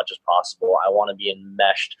learning as much as possible. I want to be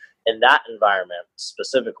enmeshed in that environment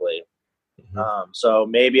specifically. So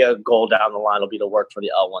maybe a goal down the line will be to work for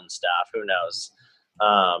the L1 staff. Who knows?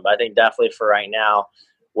 But I think definitely for right now,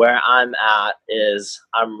 where I'm at is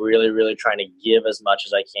I'm really, really trying to give as much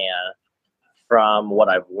as I can from what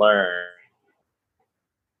I've learned.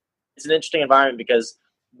 It's an interesting environment because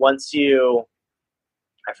I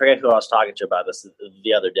forget who I was talking to about this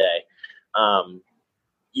the other day.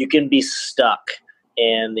 You can be stuck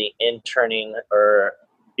in the interning or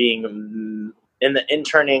being in the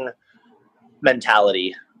interning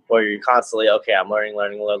mentality where you're constantly, okay, I'm learning.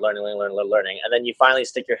 And then you finally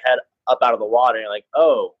stick your head up out of the water and you're like,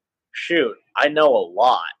 oh, shoot, I know a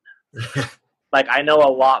lot. Like, I know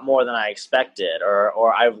a lot more than I expected,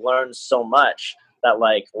 or I've learned so much that,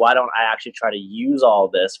 like, why don't I actually try to use all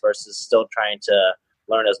this versus still trying to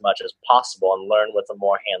learn as much as possible and learn with a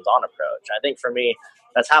more hands-on approach. I think for me,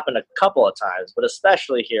 That's happened a couple of times, but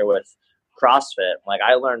especially here with CrossFit. Like,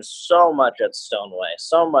 I learned so much at Stoneway,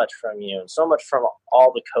 so much from you, and so much from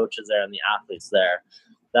all the coaches there and the athletes there,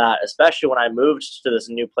 that especially when I moved to this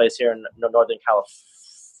new place here in Northern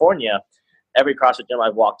California, every CrossFit gym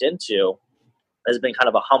I've walked into has been kind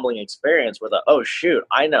of a humbling experience where oh shoot,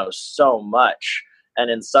 I know so much. And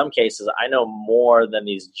in some cases, I know more than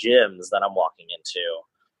these gyms that I'm walking into.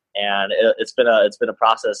 And it's been a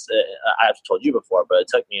process. I've told you before, but it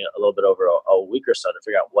took me a little bit over a week or so to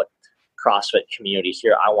figure out what CrossFit community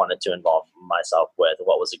here I wanted to involve myself with,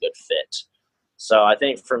 what was a good fit. So I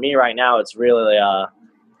think for me right now, it's really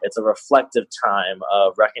it's a reflective time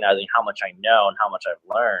of recognizing how much I know and how much I've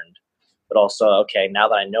learned, but also, okay, now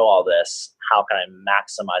that I know all this, how can I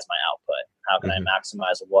maximize my output? How can I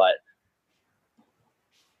maximize what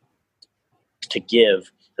to give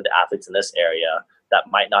to the athletes in this area that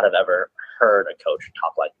might not have ever heard a coach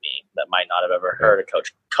talk like me, that might not have ever heard a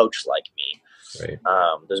coach like me. Right.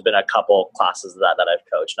 There's been a couple classes that I've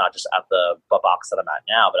coached, not just at the box that I'm at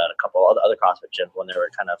now, but at a couple other CrossFit gyms when they were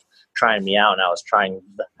kind of trying me out and I was trying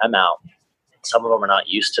them out. Some of them are not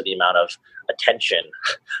used to the amount of attention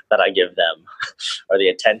that I give them, or the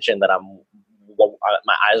attention that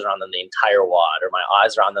my eyes are on them the entire WOD, or my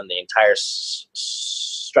eyes are on them the entire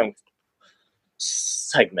strength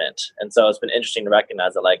segment. And so it's been interesting to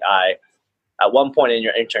recognize that, like, at one point in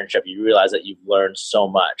your internship, you realize that you've learned so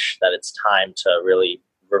much that it's time to really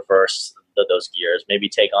reverse those gears, maybe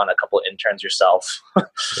take on a couple interns yourself.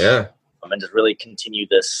 Yeah. And just really continue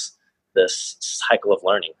this cycle of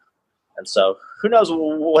learning. And so who knows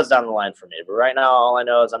what's down the line for me, but right now, all I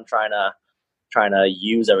know is I'm trying to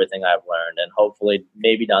use everything I've learned, and hopefully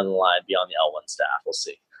maybe down the line be on the L1 staff. We'll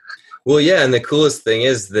see. Well, yeah, and the coolest thing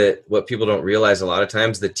is that what people don't realize a lot of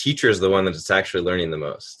times, the teacher is the one that's actually learning the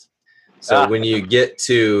most. So when you get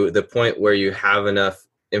to the point where you have enough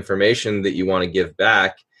information that you want to give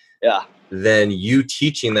back, then you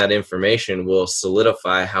teaching that information will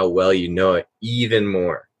solidify how well you know it even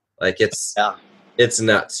more. Like it's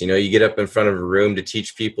nuts. You know, you get up in front of a room to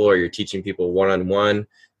teach people, or you're teaching people one-on-one,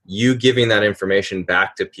 you giving that information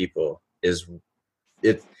back to people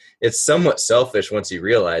it's somewhat selfish once you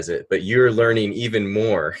realize it, but you're learning even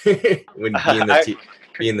more when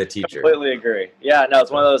being the teacher. Completely agree. Yeah, no,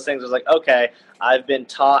 it's one of those things. It's like, okay, I've been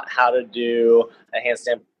taught how to do a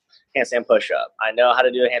handstand push-up. I know how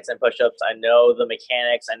to do handstand push-ups. I know the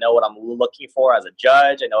mechanics. I know what I'm looking for as a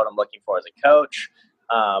judge. I know what I'm looking for as a coach.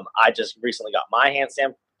 I just recently got my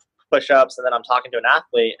handstand push-ups, and then I'm talking to an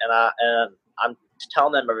athlete, and I'm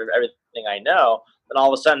telling them everything I know. And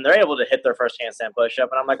all of a sudden, they're able to hit their first handstand push-up,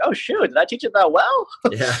 and I'm like, "Oh shoot, did I teach it that well?"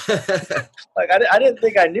 Yeah. Like I didn't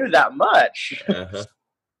think I knew that much. Uh-huh.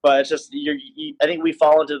 But it's just I think we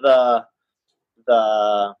fall into the.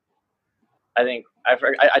 I think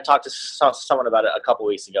I talked to someone about it a couple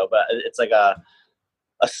weeks ago, but it's like a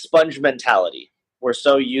sponge mentality. We're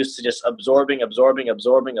so used to just absorbing.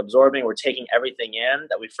 We're taking everything in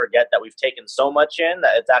that we forget that we've taken so much in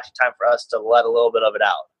that it's actually time for us to let a little bit of it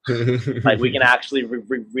out. Like we can actually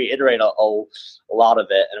reiterate a lot of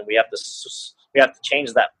it, and we have to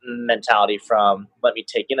change that mentality from let me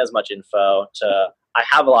take in as much info to I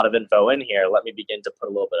have a lot of info in here. Let me begin to put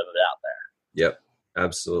a little bit of it out there. Yep,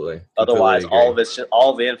 absolutely. Otherwise, all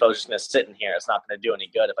the info is just going to sit in here. It's not going to do any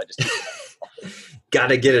good if I just teach it. Got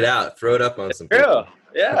to get it out. Throw it up on some people. True.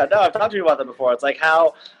 Yeah, no, I've talked to you about that before. It's like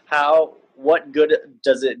what good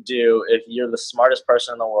does it do if you're the smartest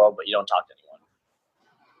person in the world, but you don't talk to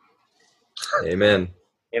anyone? Amen.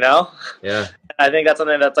 You know? Yeah. I think that's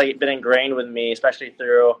something that's like been ingrained with me, especially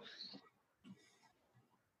through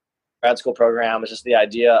grad school program. It's just the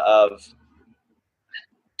idea of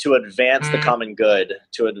to advance the common good,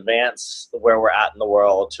 to advance where we're at in the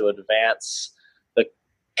world, to advance the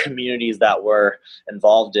communities that we're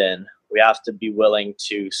involved in. We have to be willing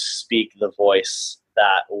to speak the voice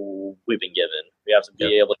that we've been given. We have to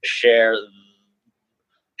be able to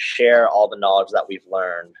share all the knowledge that we've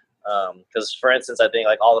learned. Because, for instance, I think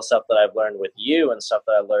like all the stuff that I've learned with you and stuff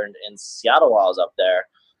that I learned in Seattle while I was up there,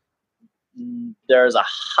 there's a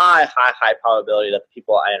high probability that the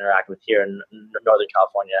people I interact with here in Northern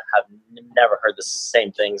California have never heard the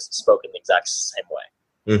same things spoken the exact same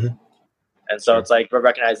way. Mm-hmm. And so it's like we're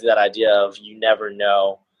recognizing that idea of you never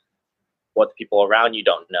know what the people around you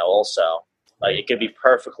don't know also. Like it could be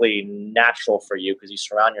perfectly natural for you because you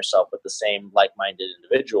surround yourself with the same like-minded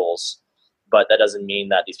individuals, but that doesn't mean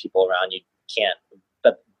that these people around you can't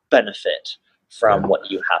benefit from what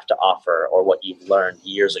you have to offer or what you've learned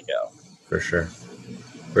years ago. For sure.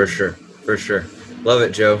 Love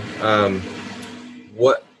it, Joe.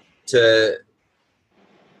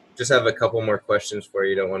 just have a couple more questions for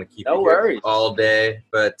you. Don't want to keep No you here worries. all day,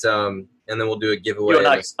 but and then we'll do a giveaway. You and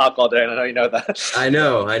I can talk all day, and I know you know that. I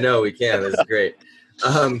know we can. This is great.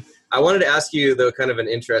 I wanted to ask you though, kind of an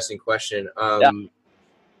interesting question.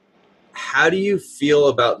 How do you feel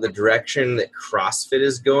about the direction that CrossFit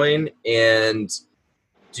is going, and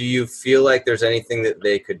do you feel like there's anything that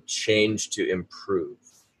they could change to improve?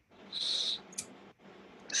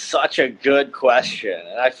 Such a good question.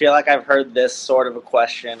 And I feel like I've heard this sort of a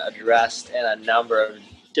question addressed in a number of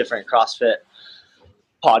different CrossFit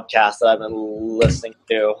podcasts that I've been listening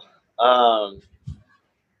to.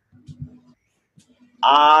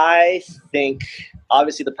 I think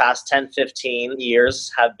obviously the past 10, 15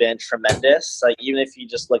 years have been tremendous. Like even if you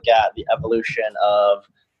just look at the evolution of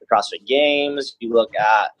the CrossFit Games, you look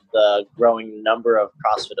at the growing number of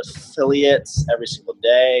CrossFit affiliates every single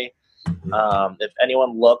day. If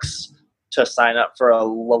anyone looks to sign up for a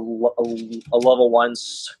level 1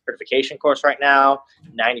 certification course right now,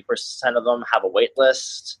 90% of them have a wait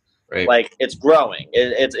list. Right. Like it's growing.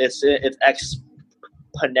 It's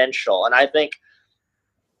exponential. And I think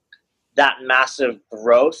that massive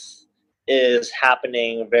growth is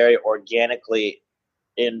happening very organically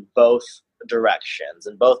in both directions.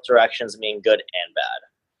 And both directions mean good and bad.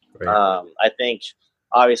 Right. I think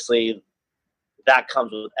obviously that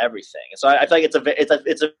comes with everything. So I feel like it's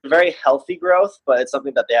a very healthy growth, but it's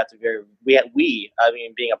something that they have to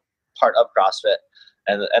being a part of CrossFit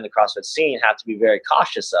and the CrossFit scene have to be very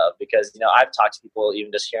cautious of, because I've talked to people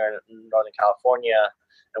even just here in Northern California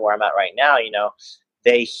and where I'm at right now.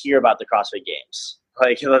 They hear about the CrossFit Games.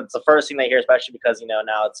 Like it's the first thing they hear, especially because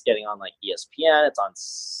now it's getting on like ESPN, it's on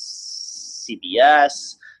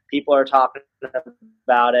CBS. People are talking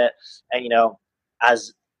about it, and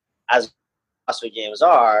as CrossFit Games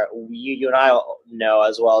are, you and I know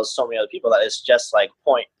as well as so many other people that it's just like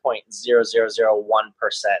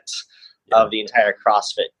 0.0001% of the entire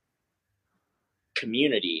CrossFit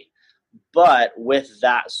community. But with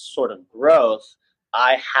that sort of growth,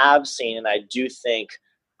 I have seen, and I do think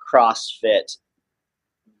CrossFit,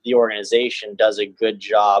 the organization, does a good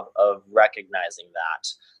job of recognizing that.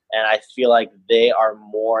 And I feel like they are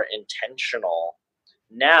more intentional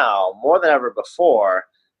now, more than ever before,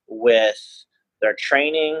 with their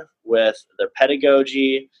training, with their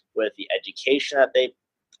pedagogy, with the education that they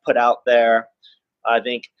put out there. I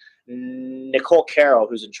think Nicole Carroll,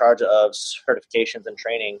 who's in charge of certifications and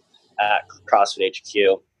training at CrossFit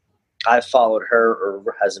HQ, I've followed her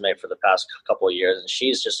resume for the past couple of years, and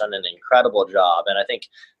she's just done an incredible job. And I think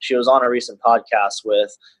she was on a recent podcast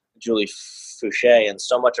with Julie Fouché, and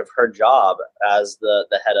so much of her job as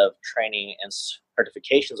the head of training and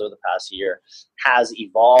certifications over the past year has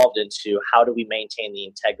evolved into how do we maintain the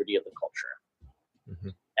integrity of the culture. Mm-hmm.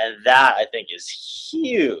 And that, I think, is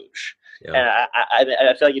huge. Yeah. And I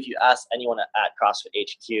feel like if you ask anyone at CrossFit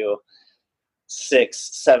HQ 6,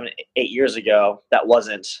 7, 8 years ago, that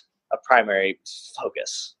wasn't a primary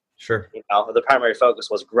focus. Sure. The primary focus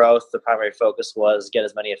was growth. The primary focus was get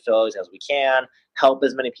as many affiliates as we can, help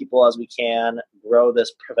as many people as we can, grow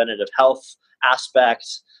this preventative health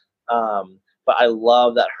aspect. But I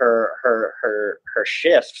love that her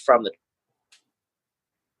shift from the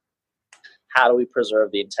how do we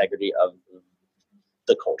preserve the integrity of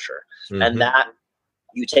the culture, mm-hmm. and that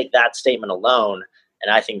you take that statement alone,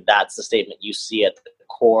 and I think that's the statement you see at the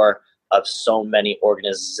core of so many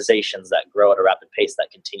organizations that grow at a rapid pace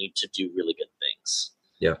that continue to do really good things.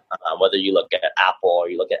 Yeah. Whether you look at Apple or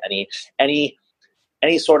you look at any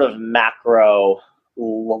sort of macro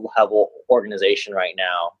level organization right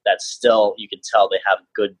now, that still you can tell they have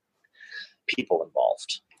good people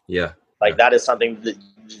involved. Yeah. Like that is something that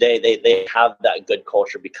they have that good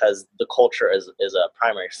culture, because the culture is a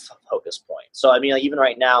primary focus point. So I mean, like even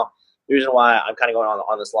right now, the reason why I'm kind of going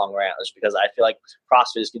on this long rant is because I feel like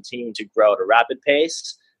CrossFit is continuing to grow at a rapid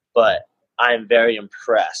pace, but I'm very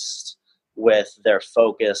impressed with their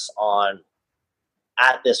focus on,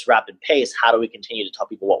 at this rapid pace, how do we continue to tell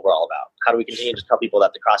people what we're all about? How do we continue to tell people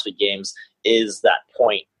that the CrossFit Games is that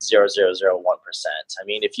 0.0001%? I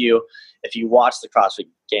mean, if you watch the CrossFit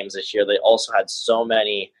Games this year, they also had so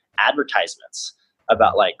many advertisements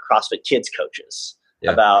about like CrossFit Kids coaches.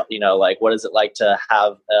 Yeah. About, like, what is it like to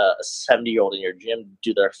have a 70-year-old in your gym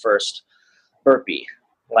do their first burpee?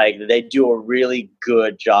 Like, they do a really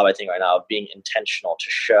good job, I think, right now of being intentional to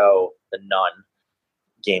show the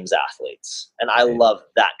non-games athletes. And I love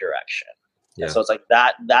that direction. Yeah. And so it's like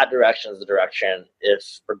that direction is the direction,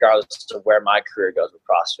 if regardless of where my career goes with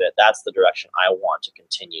CrossFit, that's the direction I want to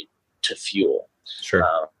continue to fuel. Sure.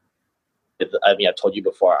 I mean, I've told you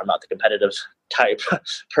before, I'm not the competitive type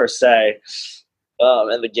per se.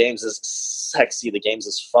 And the games is sexy. The games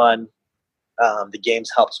is fun. The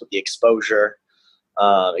games helps with the exposure.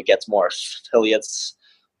 It gets more affiliates.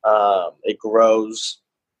 It grows.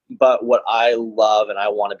 But what I love and I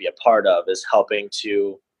want to be a part of is helping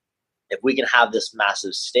to, if we can have this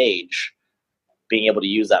massive stage, being able to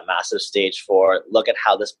use that massive stage for, look at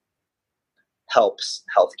how this helps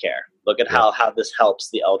healthcare. Look at how this helps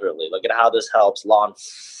the elderly. Look at how this helps law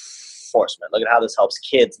enforcement. Look at how this helps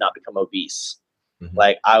kids not become obese. Mm-hmm.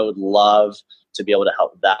 Like, I would love to be able to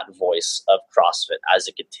help that voice of CrossFit as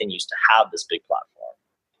it continues to have this big platform.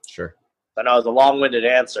 Sure. I know it's a long-winded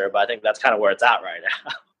answer, but I think that's kind of where it's at right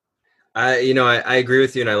now. I agree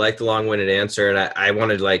with you, and I like the long-winded answer, and I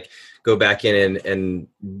wanted to like go back in and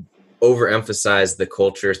overemphasize the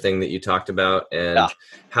culture thing that you talked about, and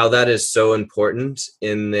how that is so important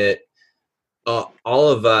in that all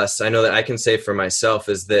of us, I know that I can say for myself,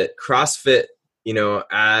 is that CrossFit,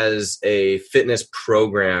 as a fitness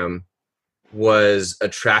program was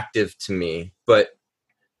attractive to me,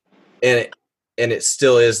 and it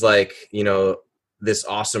still is like, this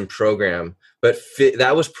awesome program. But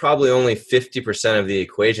that was probably only 50% of the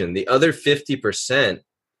equation. The other 50%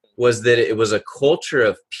 was that it was a culture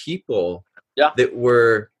of people that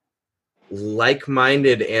were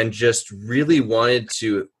like-minded and just really wanted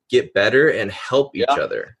to get better and help each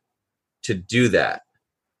other to do that.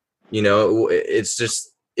 It's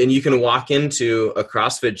just, and you can walk into a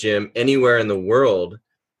CrossFit gym anywhere in the world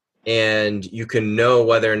and you can know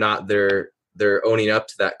whether or not they're owning up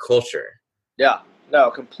to that culture. Yeah. No,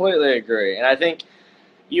 completely agree. And I think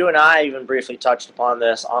you and I even briefly touched upon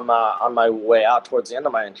this on my way out towards the end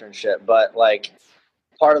of my internship. But like,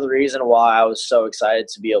 part of the reason why I was so excited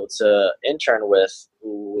to be able to intern with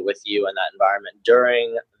you in that environment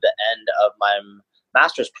during the end of my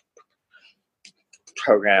master's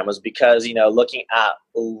program was because, looking at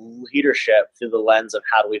leadership through the lens of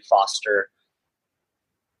how do we foster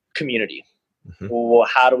community? Mm-hmm. Well,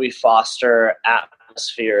 how do we foster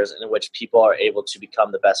atmospheres in which people are able to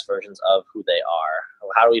become the best versions of who they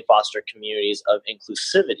are? How do we foster communities of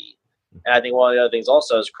inclusivity? And I think one of the other things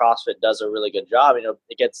also is CrossFit does a really good job.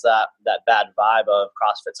 It gets that bad vibe of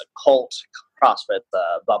CrossFit's a cult, CrossFit,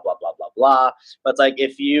 blah, blah, blah, blah, blah. But it's like,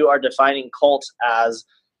 if you are defining cult as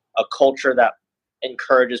a culture that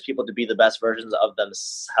encourages people to be the best versions of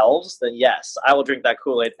themselves, then yes, I will drink that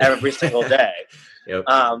Kool-Aid every single day. Yep.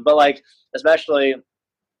 But like, especially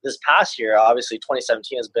this past year, obviously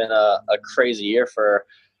 2017 has been a crazy year for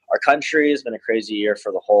our country. It's been a crazy year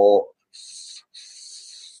for the whole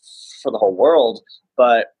world.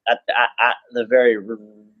 But at the very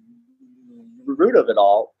root of it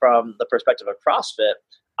all, from the perspective of CrossFit,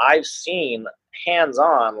 I've seen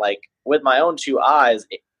hands-on, like with my own two eyes,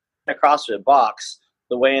 in a CrossFit box,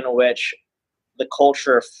 the way in which the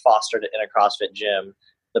culture fostered in a CrossFit gym,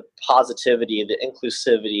 the positivity, the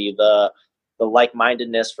inclusivity, the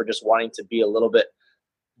like-mindedness for just wanting to be a little bit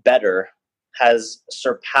better has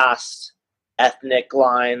surpassed ethnic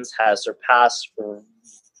lines, has surpassed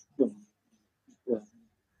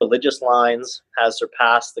religious lines, has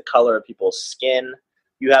surpassed the color of people's skin.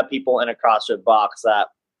 You have people in a CrossFit box that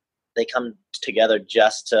they come together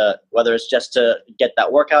just to, whether it's just to get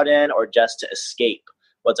that workout in or just to escape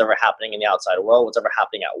what's ever happening in the outside world, what's ever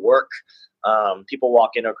happening at work. People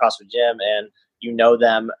walk into a CrossFit gym and you know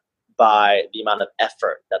them by the amount of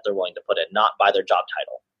effort that they're willing to put in, not by their job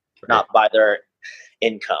title, not by their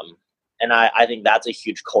income. And I think that's a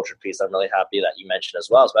huge culture piece I'm really happy that you mentioned as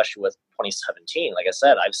well, especially with 2017. Like I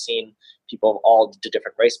said, I've seen people of all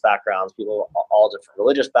different race backgrounds, people of all different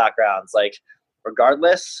religious backgrounds. Like,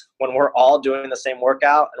 regardless, when we're all doing the same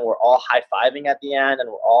workout and we're all high-fiving at the end and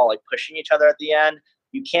we're all like pushing each other at the end,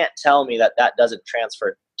 you can't tell me that doesn't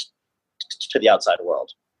transfer to the outside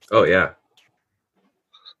world. Oh, yeah.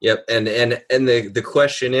 Yep. And the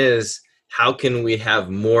question is, how can we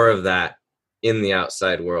have more of that in the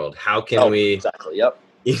outside world? How can we, exactly. Yep.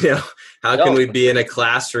 How can we be in a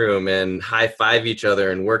classroom and high five each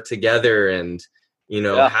other and work together and,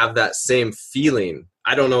 have that same feeling?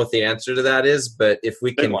 I don't know what the answer to that is, but if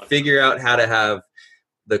we can figure out how to have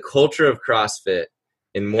the culture of CrossFit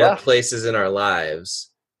in more places in our lives,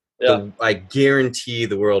 I guarantee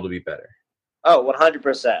the world will be better. Oh,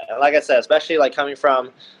 100%. And like I said, especially like coming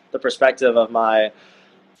from the perspective of my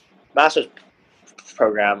master's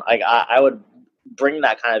program, I would bring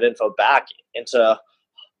that kind of info back into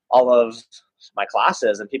all of my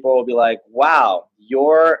classes, and people will be like, wow,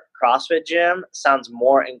 your CrossFit gym sounds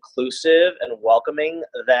more inclusive and welcoming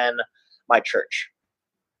than my church.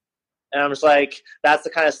 And I'm just like, that's the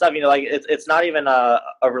kind of stuff, like it's not even a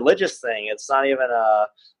religious thing. It's not even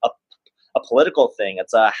a a political thing.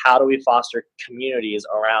 It's a how do we foster communities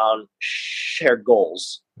around shared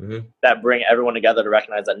goals that bring everyone together to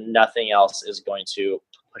recognize that nothing else is going to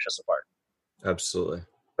push us apart. Absolutely.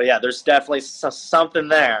 But yeah, there's definitely something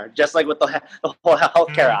there, just like with the whole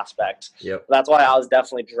healthcare aspect. Yep. That's why I was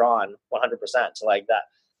definitely drawn 100% to like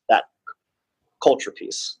that culture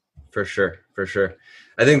piece. For sure.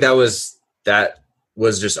 I think that was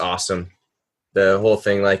just awesome. The whole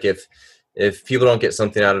thing, like if people don't get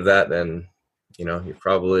something out of that, then you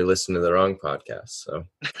probably listen to the wrong podcast. So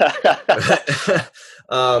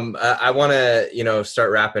I want to start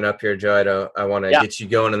wrapping up here, Joe. I want to get you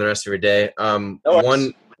going in the rest of your day.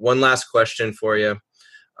 One last question for you.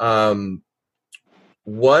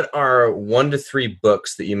 What are 1 to 3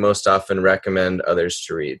 books that you most often recommend others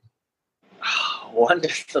to read? 1 to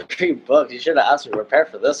 3 books. You should have asked me to prepare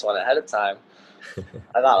for this one ahead of time.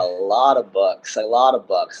 I got a lot of books. Not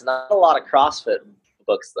a lot of CrossFit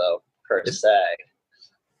books though, per se.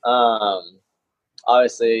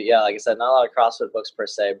 Obviously, yeah, like I said, not a lot of CrossFit books per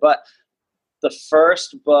se. But the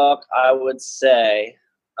first book I would say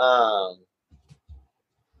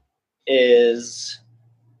is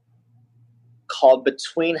called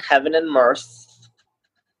Between Heaven and Mirth.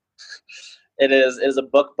 It is a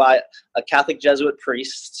book by a Catholic Jesuit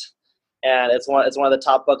priest, and it's one of the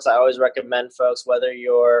top books I always recommend folks, whether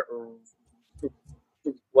you're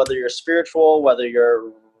spiritual, whether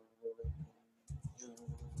you're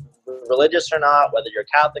religious or not, whether you're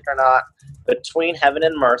Catholic or not. Between Heaven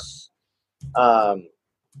and Mirth.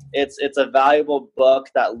 It's a valuable book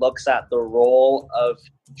that looks at the role of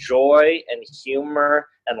joy and humor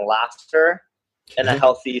and laughter in a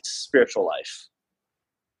healthy spiritual life.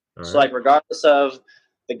 So like regardless of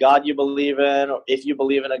the God you believe in, or if you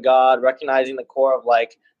believe in a God, recognizing the core of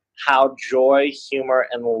like how joy, humor,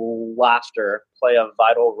 and laughter play a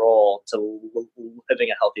vital role to living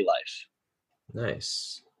a healthy life.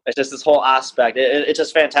 Nice. It's just this whole aspect. It's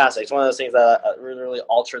just fantastic. It's one of those things that really, really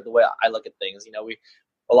altered the way I look at things.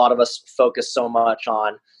 A lot of us focus so much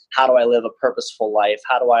on how do I live a purposeful life?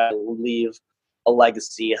 How do I leave a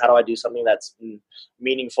legacy? How do I do something that's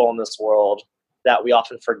meaningful in this world? That we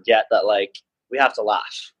often forget that like we have to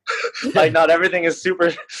laugh. Like not everything is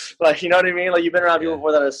super, like, you know what I mean? Like you've been around people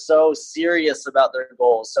before that are so serious about their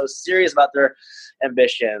goals, so serious about their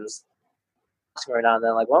ambitions. Every now and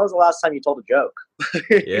then, like, when was the last time you told a joke?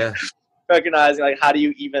 Yeah. Recognizing like how do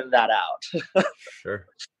you even that out? Sure.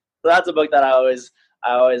 So that's a book that I always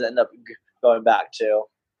end up going back to.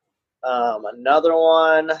 Another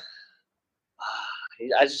one.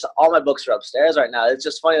 All my books are upstairs right now. It's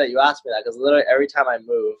just funny that you asked me that because literally every time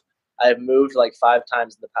I've moved like 5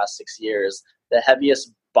 times in the past 6 years. The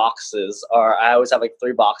heaviest boxes I always have like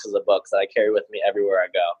 3 boxes of books that I carry with me everywhere I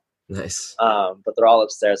go. Nice. But they're all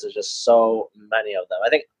upstairs. There's just so many of them. I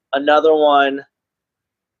think another one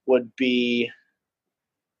would be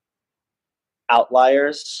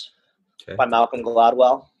Outliers by Malcolm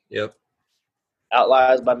Gladwell. Yep.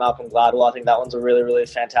 Outliers by Malcolm Gladwell. I think that one's a really, really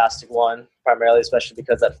fantastic one, primarily, especially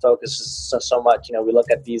because that focuses so much. We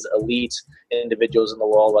look at these elite individuals in the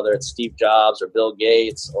world, whether it's Steve Jobs or Bill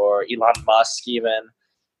Gates or Elon Musk even.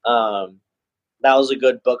 That was a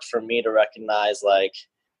good book for me to recognize, like,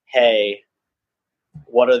 hey,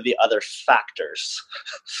 what are the other factors?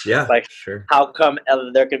 Yeah, like, sure. How come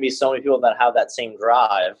there can be so many people that have that same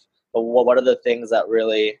drive, but what are the things that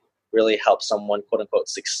really, really help someone, quote unquote,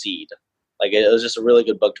 succeed? Like, it was just a really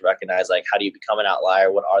good book to recognize, like, how do you become an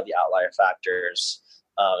outlier? What are the outlier factors?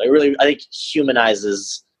 It really, I think,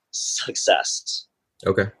 humanizes success.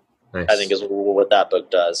 Okay, nice. I think is what that book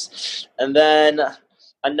does. And then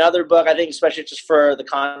another book, I think, especially just for the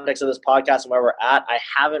context of this podcast and where we're at, I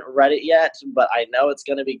haven't read it yet, but I know it's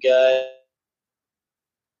going to be good.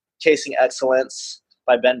 Chasing Excellence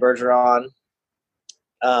by Ben Bergeron.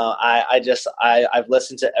 I've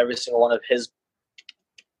listened to every single one of his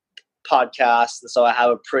podcasts, so I have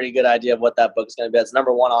a pretty good idea of what that book is going to be. It's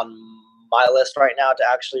number 1 on my list right now to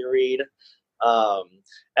actually read.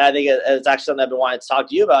 And I think it's actually something I've been wanting to talk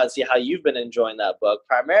to you about and see how you've been enjoying that book,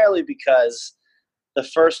 primarily because the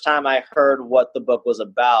first time I heard what the book was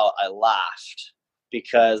about, I laughed,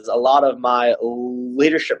 because a lot of my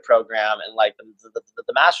leadership program and like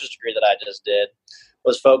the master's degree that I just did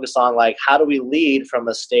was focused on like how do we lead from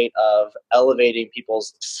a state of elevating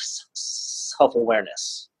people's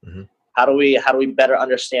self-awareness. Mm-hmm. How do we better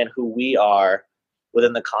understand who we are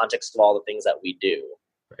within the context of all the things that we do?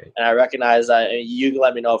 Right. And I recognize that you can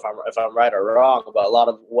let me know if I'm right or wrong, but a lot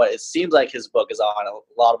of what it seems like his book is on,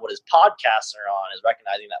 a lot of what his podcasts are on, is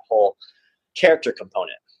recognizing that whole character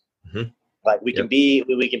component. Mm-hmm. Like we can be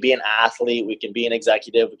an athlete, we can be an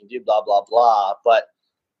executive, we can do blah blah blah, but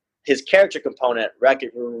his character component,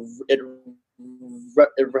 it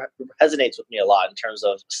resonates with me a lot in terms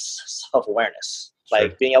of self-awareness. Sure.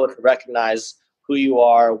 Like being able to recognize who you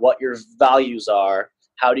are, what your values are,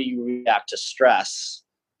 how do you react to stress,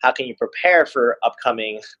 how can you prepare for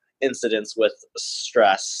upcoming incidents with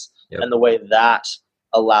stress, Yep. and the way that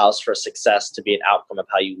allows for success to be an outcome of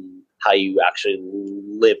how you actually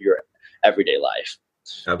live your everyday life.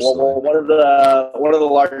 Absolutely. Well, one of the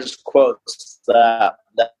largest quotes that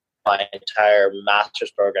my entire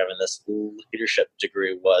master's program in this leadership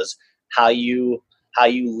degree was, how you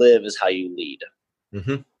live is how you lead.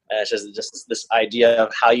 Mm-hmm. And it's just this idea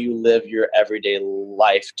of how you live your everyday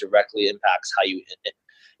life directly impacts how you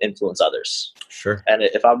influence others. Sure. And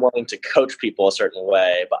if I'm willing to coach people a certain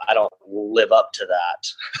way, but I don't live up to that,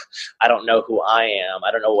 I don't know who I am, I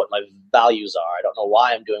don't know what my values are, I don't know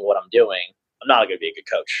why I'm doing what I'm doing, I'm not going to be a good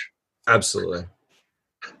coach. Absolutely.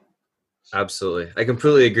 Absolutely. I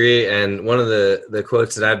completely agree. And one of the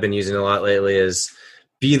quotes that I've been using a lot lately is,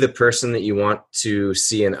 be the person that you want to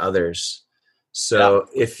see in others. So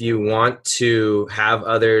if you want to have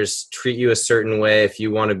others treat you a certain way, if you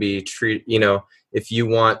want to be if you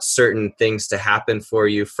want certain things to happen for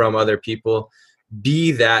you from other people,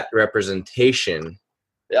 be that representation.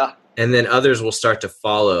 Yeah. And then others will start to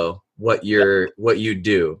follow what you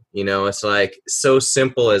do. It's like so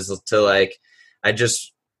simple as to like, a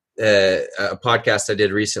podcast I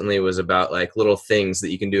did recently was about like little things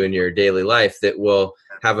that you can do in your daily life that will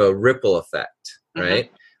have a ripple effect, right?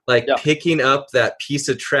 Mm-hmm. Like picking up that piece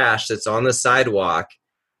of trash that's on the sidewalk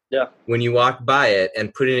when you walk by it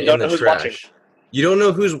and putting it in the trash. Watching. You don't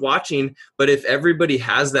know who's watching, but if everybody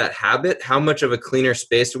has that habit, how much of a cleaner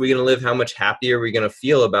space are we going to live? How much happier are we going to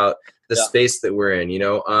feel about the space that we're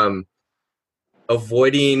in?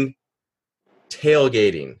 Avoiding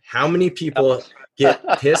tailgating. How many people get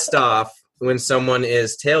pissed off when someone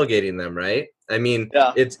is tailgating them, right? I mean,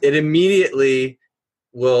 it immediately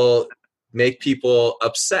will make people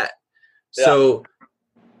upset. So,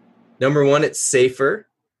 number one, it's safer.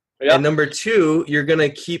 Yeah. And number two, you're going to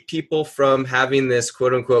keep people from having this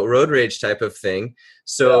quote unquote road rage type of thing.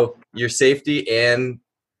 So your safety, and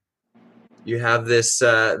you have this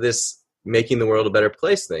making the world a better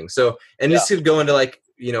place thing. So, and this could go into like,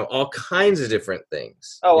 all kinds of different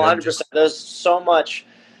things. Oh, 100%. There's so much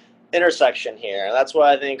intersection here. And that's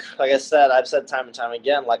why I think, like I said, I've said time and time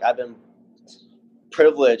again, like I've been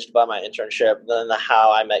privileged by my internship than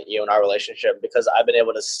how I met you in our relationship, because I've been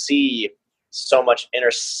able to see so much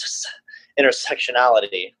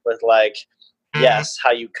intersectionality with like, yes,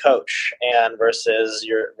 how you coach and versus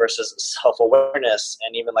self-awareness.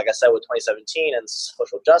 And even like I said, with 2017 and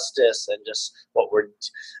social justice and just what we're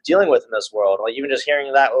dealing with in this world, like even just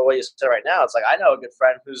hearing that, what you said right now, it's like, I know a good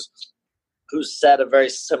friend who said a very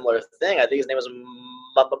similar thing. I think his name was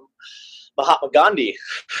Mahatma Gandhi.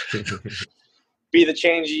 Be the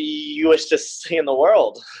change you wish to see in the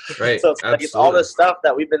world. Right. So it's all this stuff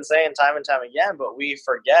that we've been saying time and time again, but we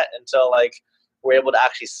forget until like we're able to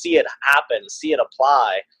actually see it happen, see it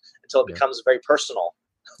apply, until it becomes very personal.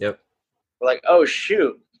 Yep. We're like, oh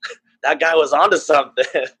shoot, that guy was onto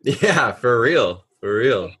something. Yeah, for real.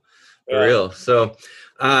 So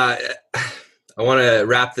I want to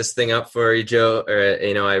wrap this thing up for you, Joe.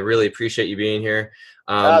 I really appreciate you being here.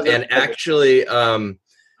 And actually,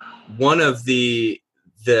 one of the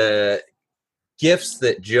gifts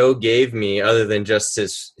that Joe gave me, other than just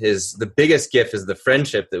the biggest gift is the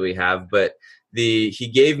friendship that we have, but he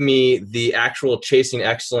gave me the actual Chasing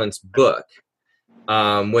Excellence book,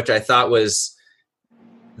 which I thought was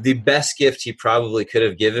the best gift he probably could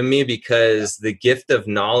have given me, because the gift of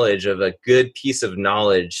knowledge, of a good piece of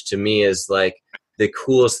knowledge, to me is like the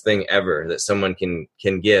coolest thing ever that someone can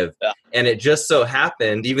give. Yeah. And it just so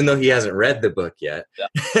happened, even though he hasn't read the book yet,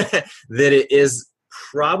 that it is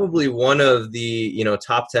probably one of the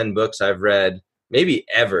top 10 books I've read maybe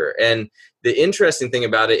ever. And the interesting thing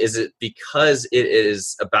about it is because it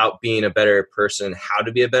is about being a better person, how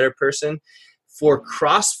to be a better person. For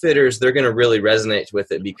CrossFitters, they're going to really resonate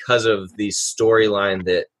with it because of the storyline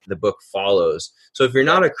that the book follows. So if you're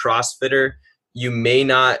not a CrossFitter, you may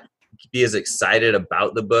not be as excited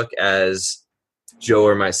about the book as Joe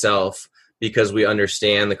or myself, because we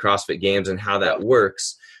understand the CrossFit Games and how that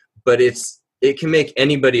works. But it can make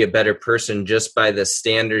anybody a better person just by the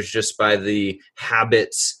standards, just by the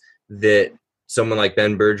habits that someone like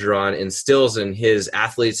Ben Bergeron instills in his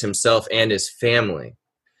athletes himself and his family.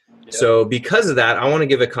 Yep. So because of that, I want to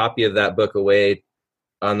give a copy of that book away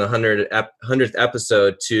on the 100th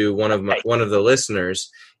episode to one of the listeners.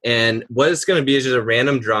 And what it's going to be is just a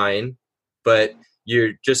random drawing, but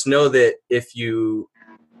you just know that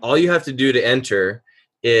all you have to do to enter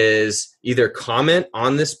is either comment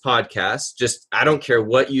on this podcast. Just, I don't care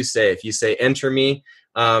what you say. If you say enter me,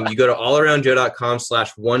 you go to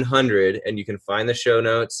allaroundjoe.com/100 and you can find the show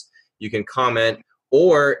notes. You can comment,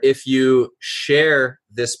 or if you share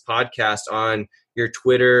this podcast on your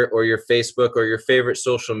Twitter or your Facebook or your favorite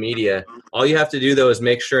social media, all you have to do though is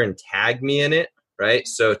make sure and tag me in it, right?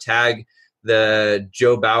 So tag the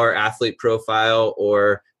Joe Bauer athlete profile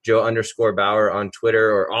or Joe_Bauer on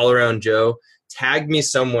Twitter or All Around Joe. Tag me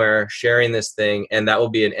somewhere sharing this thing, and that will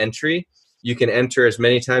be an entry. You can enter as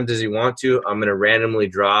many times as you want to. I'm going to randomly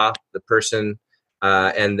draw the person,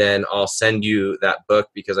 and then I'll send you that book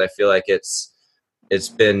because I feel like it's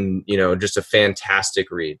been, just a fantastic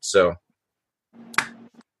read. So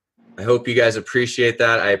I hope you guys appreciate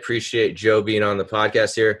that. I appreciate Joe being on the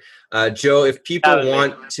podcast here. Joe, if people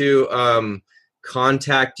want to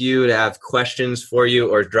contact you, to have questions for you,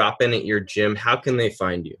 or drop in at your gym, how can they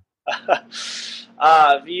find you?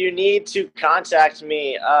 If you need to contact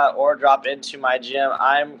me or drop into my gym,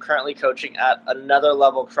 I'm currently coaching at Another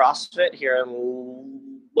Level CrossFit here in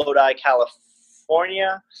Lodi,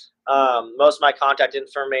 California. Most of my contact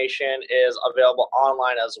information is available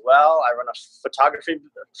online as well. I run a photography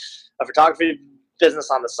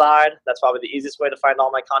business on the side. That's probably the easiest way to find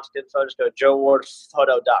all my contact info. Just go to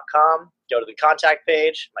joewardphoto.com, go to the contact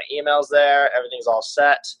page. My email's there. Everything's all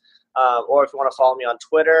set. Or if you want to follow me on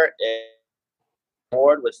Twitter, it's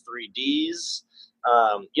Ward with 3 Ds.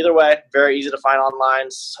 Either way, very easy to find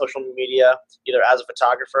online, social media, either as a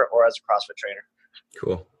photographer or as a CrossFit trainer.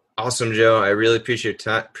 Cool. Awesome, Joe. I really appreciate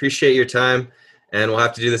your time, and we'll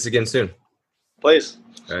have to do this again soon. Please.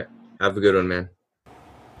 All right. Have a good one, man.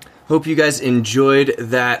 Hope you guys enjoyed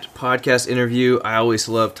that podcast interview. I always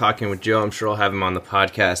love talking with Joe. I'm sure I'll have him on the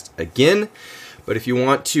podcast again. But if you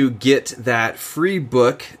want to get that free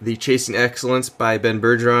book, The Chasing Excellence by Ben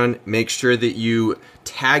Bergeron, make sure that you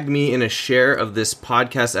tag me in a share of this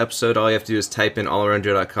podcast episode. All you have to do is type in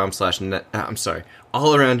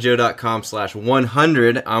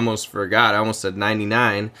allaroundjoe.com/100. I almost forgot. I almost said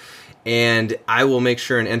 99. And I will make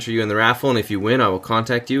sure and enter you in the raffle. And if you win, I will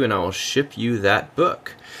contact you and I will ship you that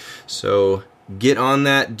book. So get on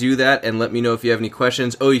that, do that, and let me know if you have any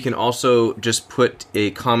questions. Oh, you can also just put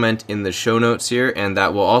a comment in the show notes here, and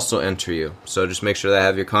that will also enter you. So just make sure that I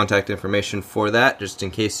have your contact information for that, just in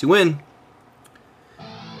case you win.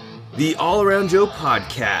 The All Around Joe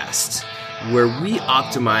podcast, where we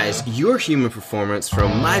optimize your human performance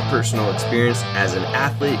from my personal experience as an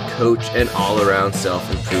athlete, coach, and all-around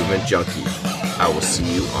self-improvement junkie. I will see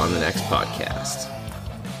you on the next podcast.